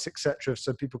sites, etc.,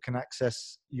 so people can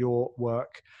access your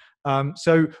work.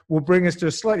 So we'll bring us to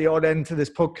a slightly odd end to this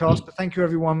podcast, but thank you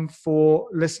everyone for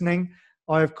listening.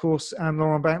 I, of course, am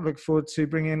Laurent Bank. Look forward to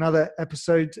bringing another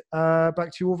episode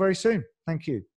back to you all very soon. Thank you.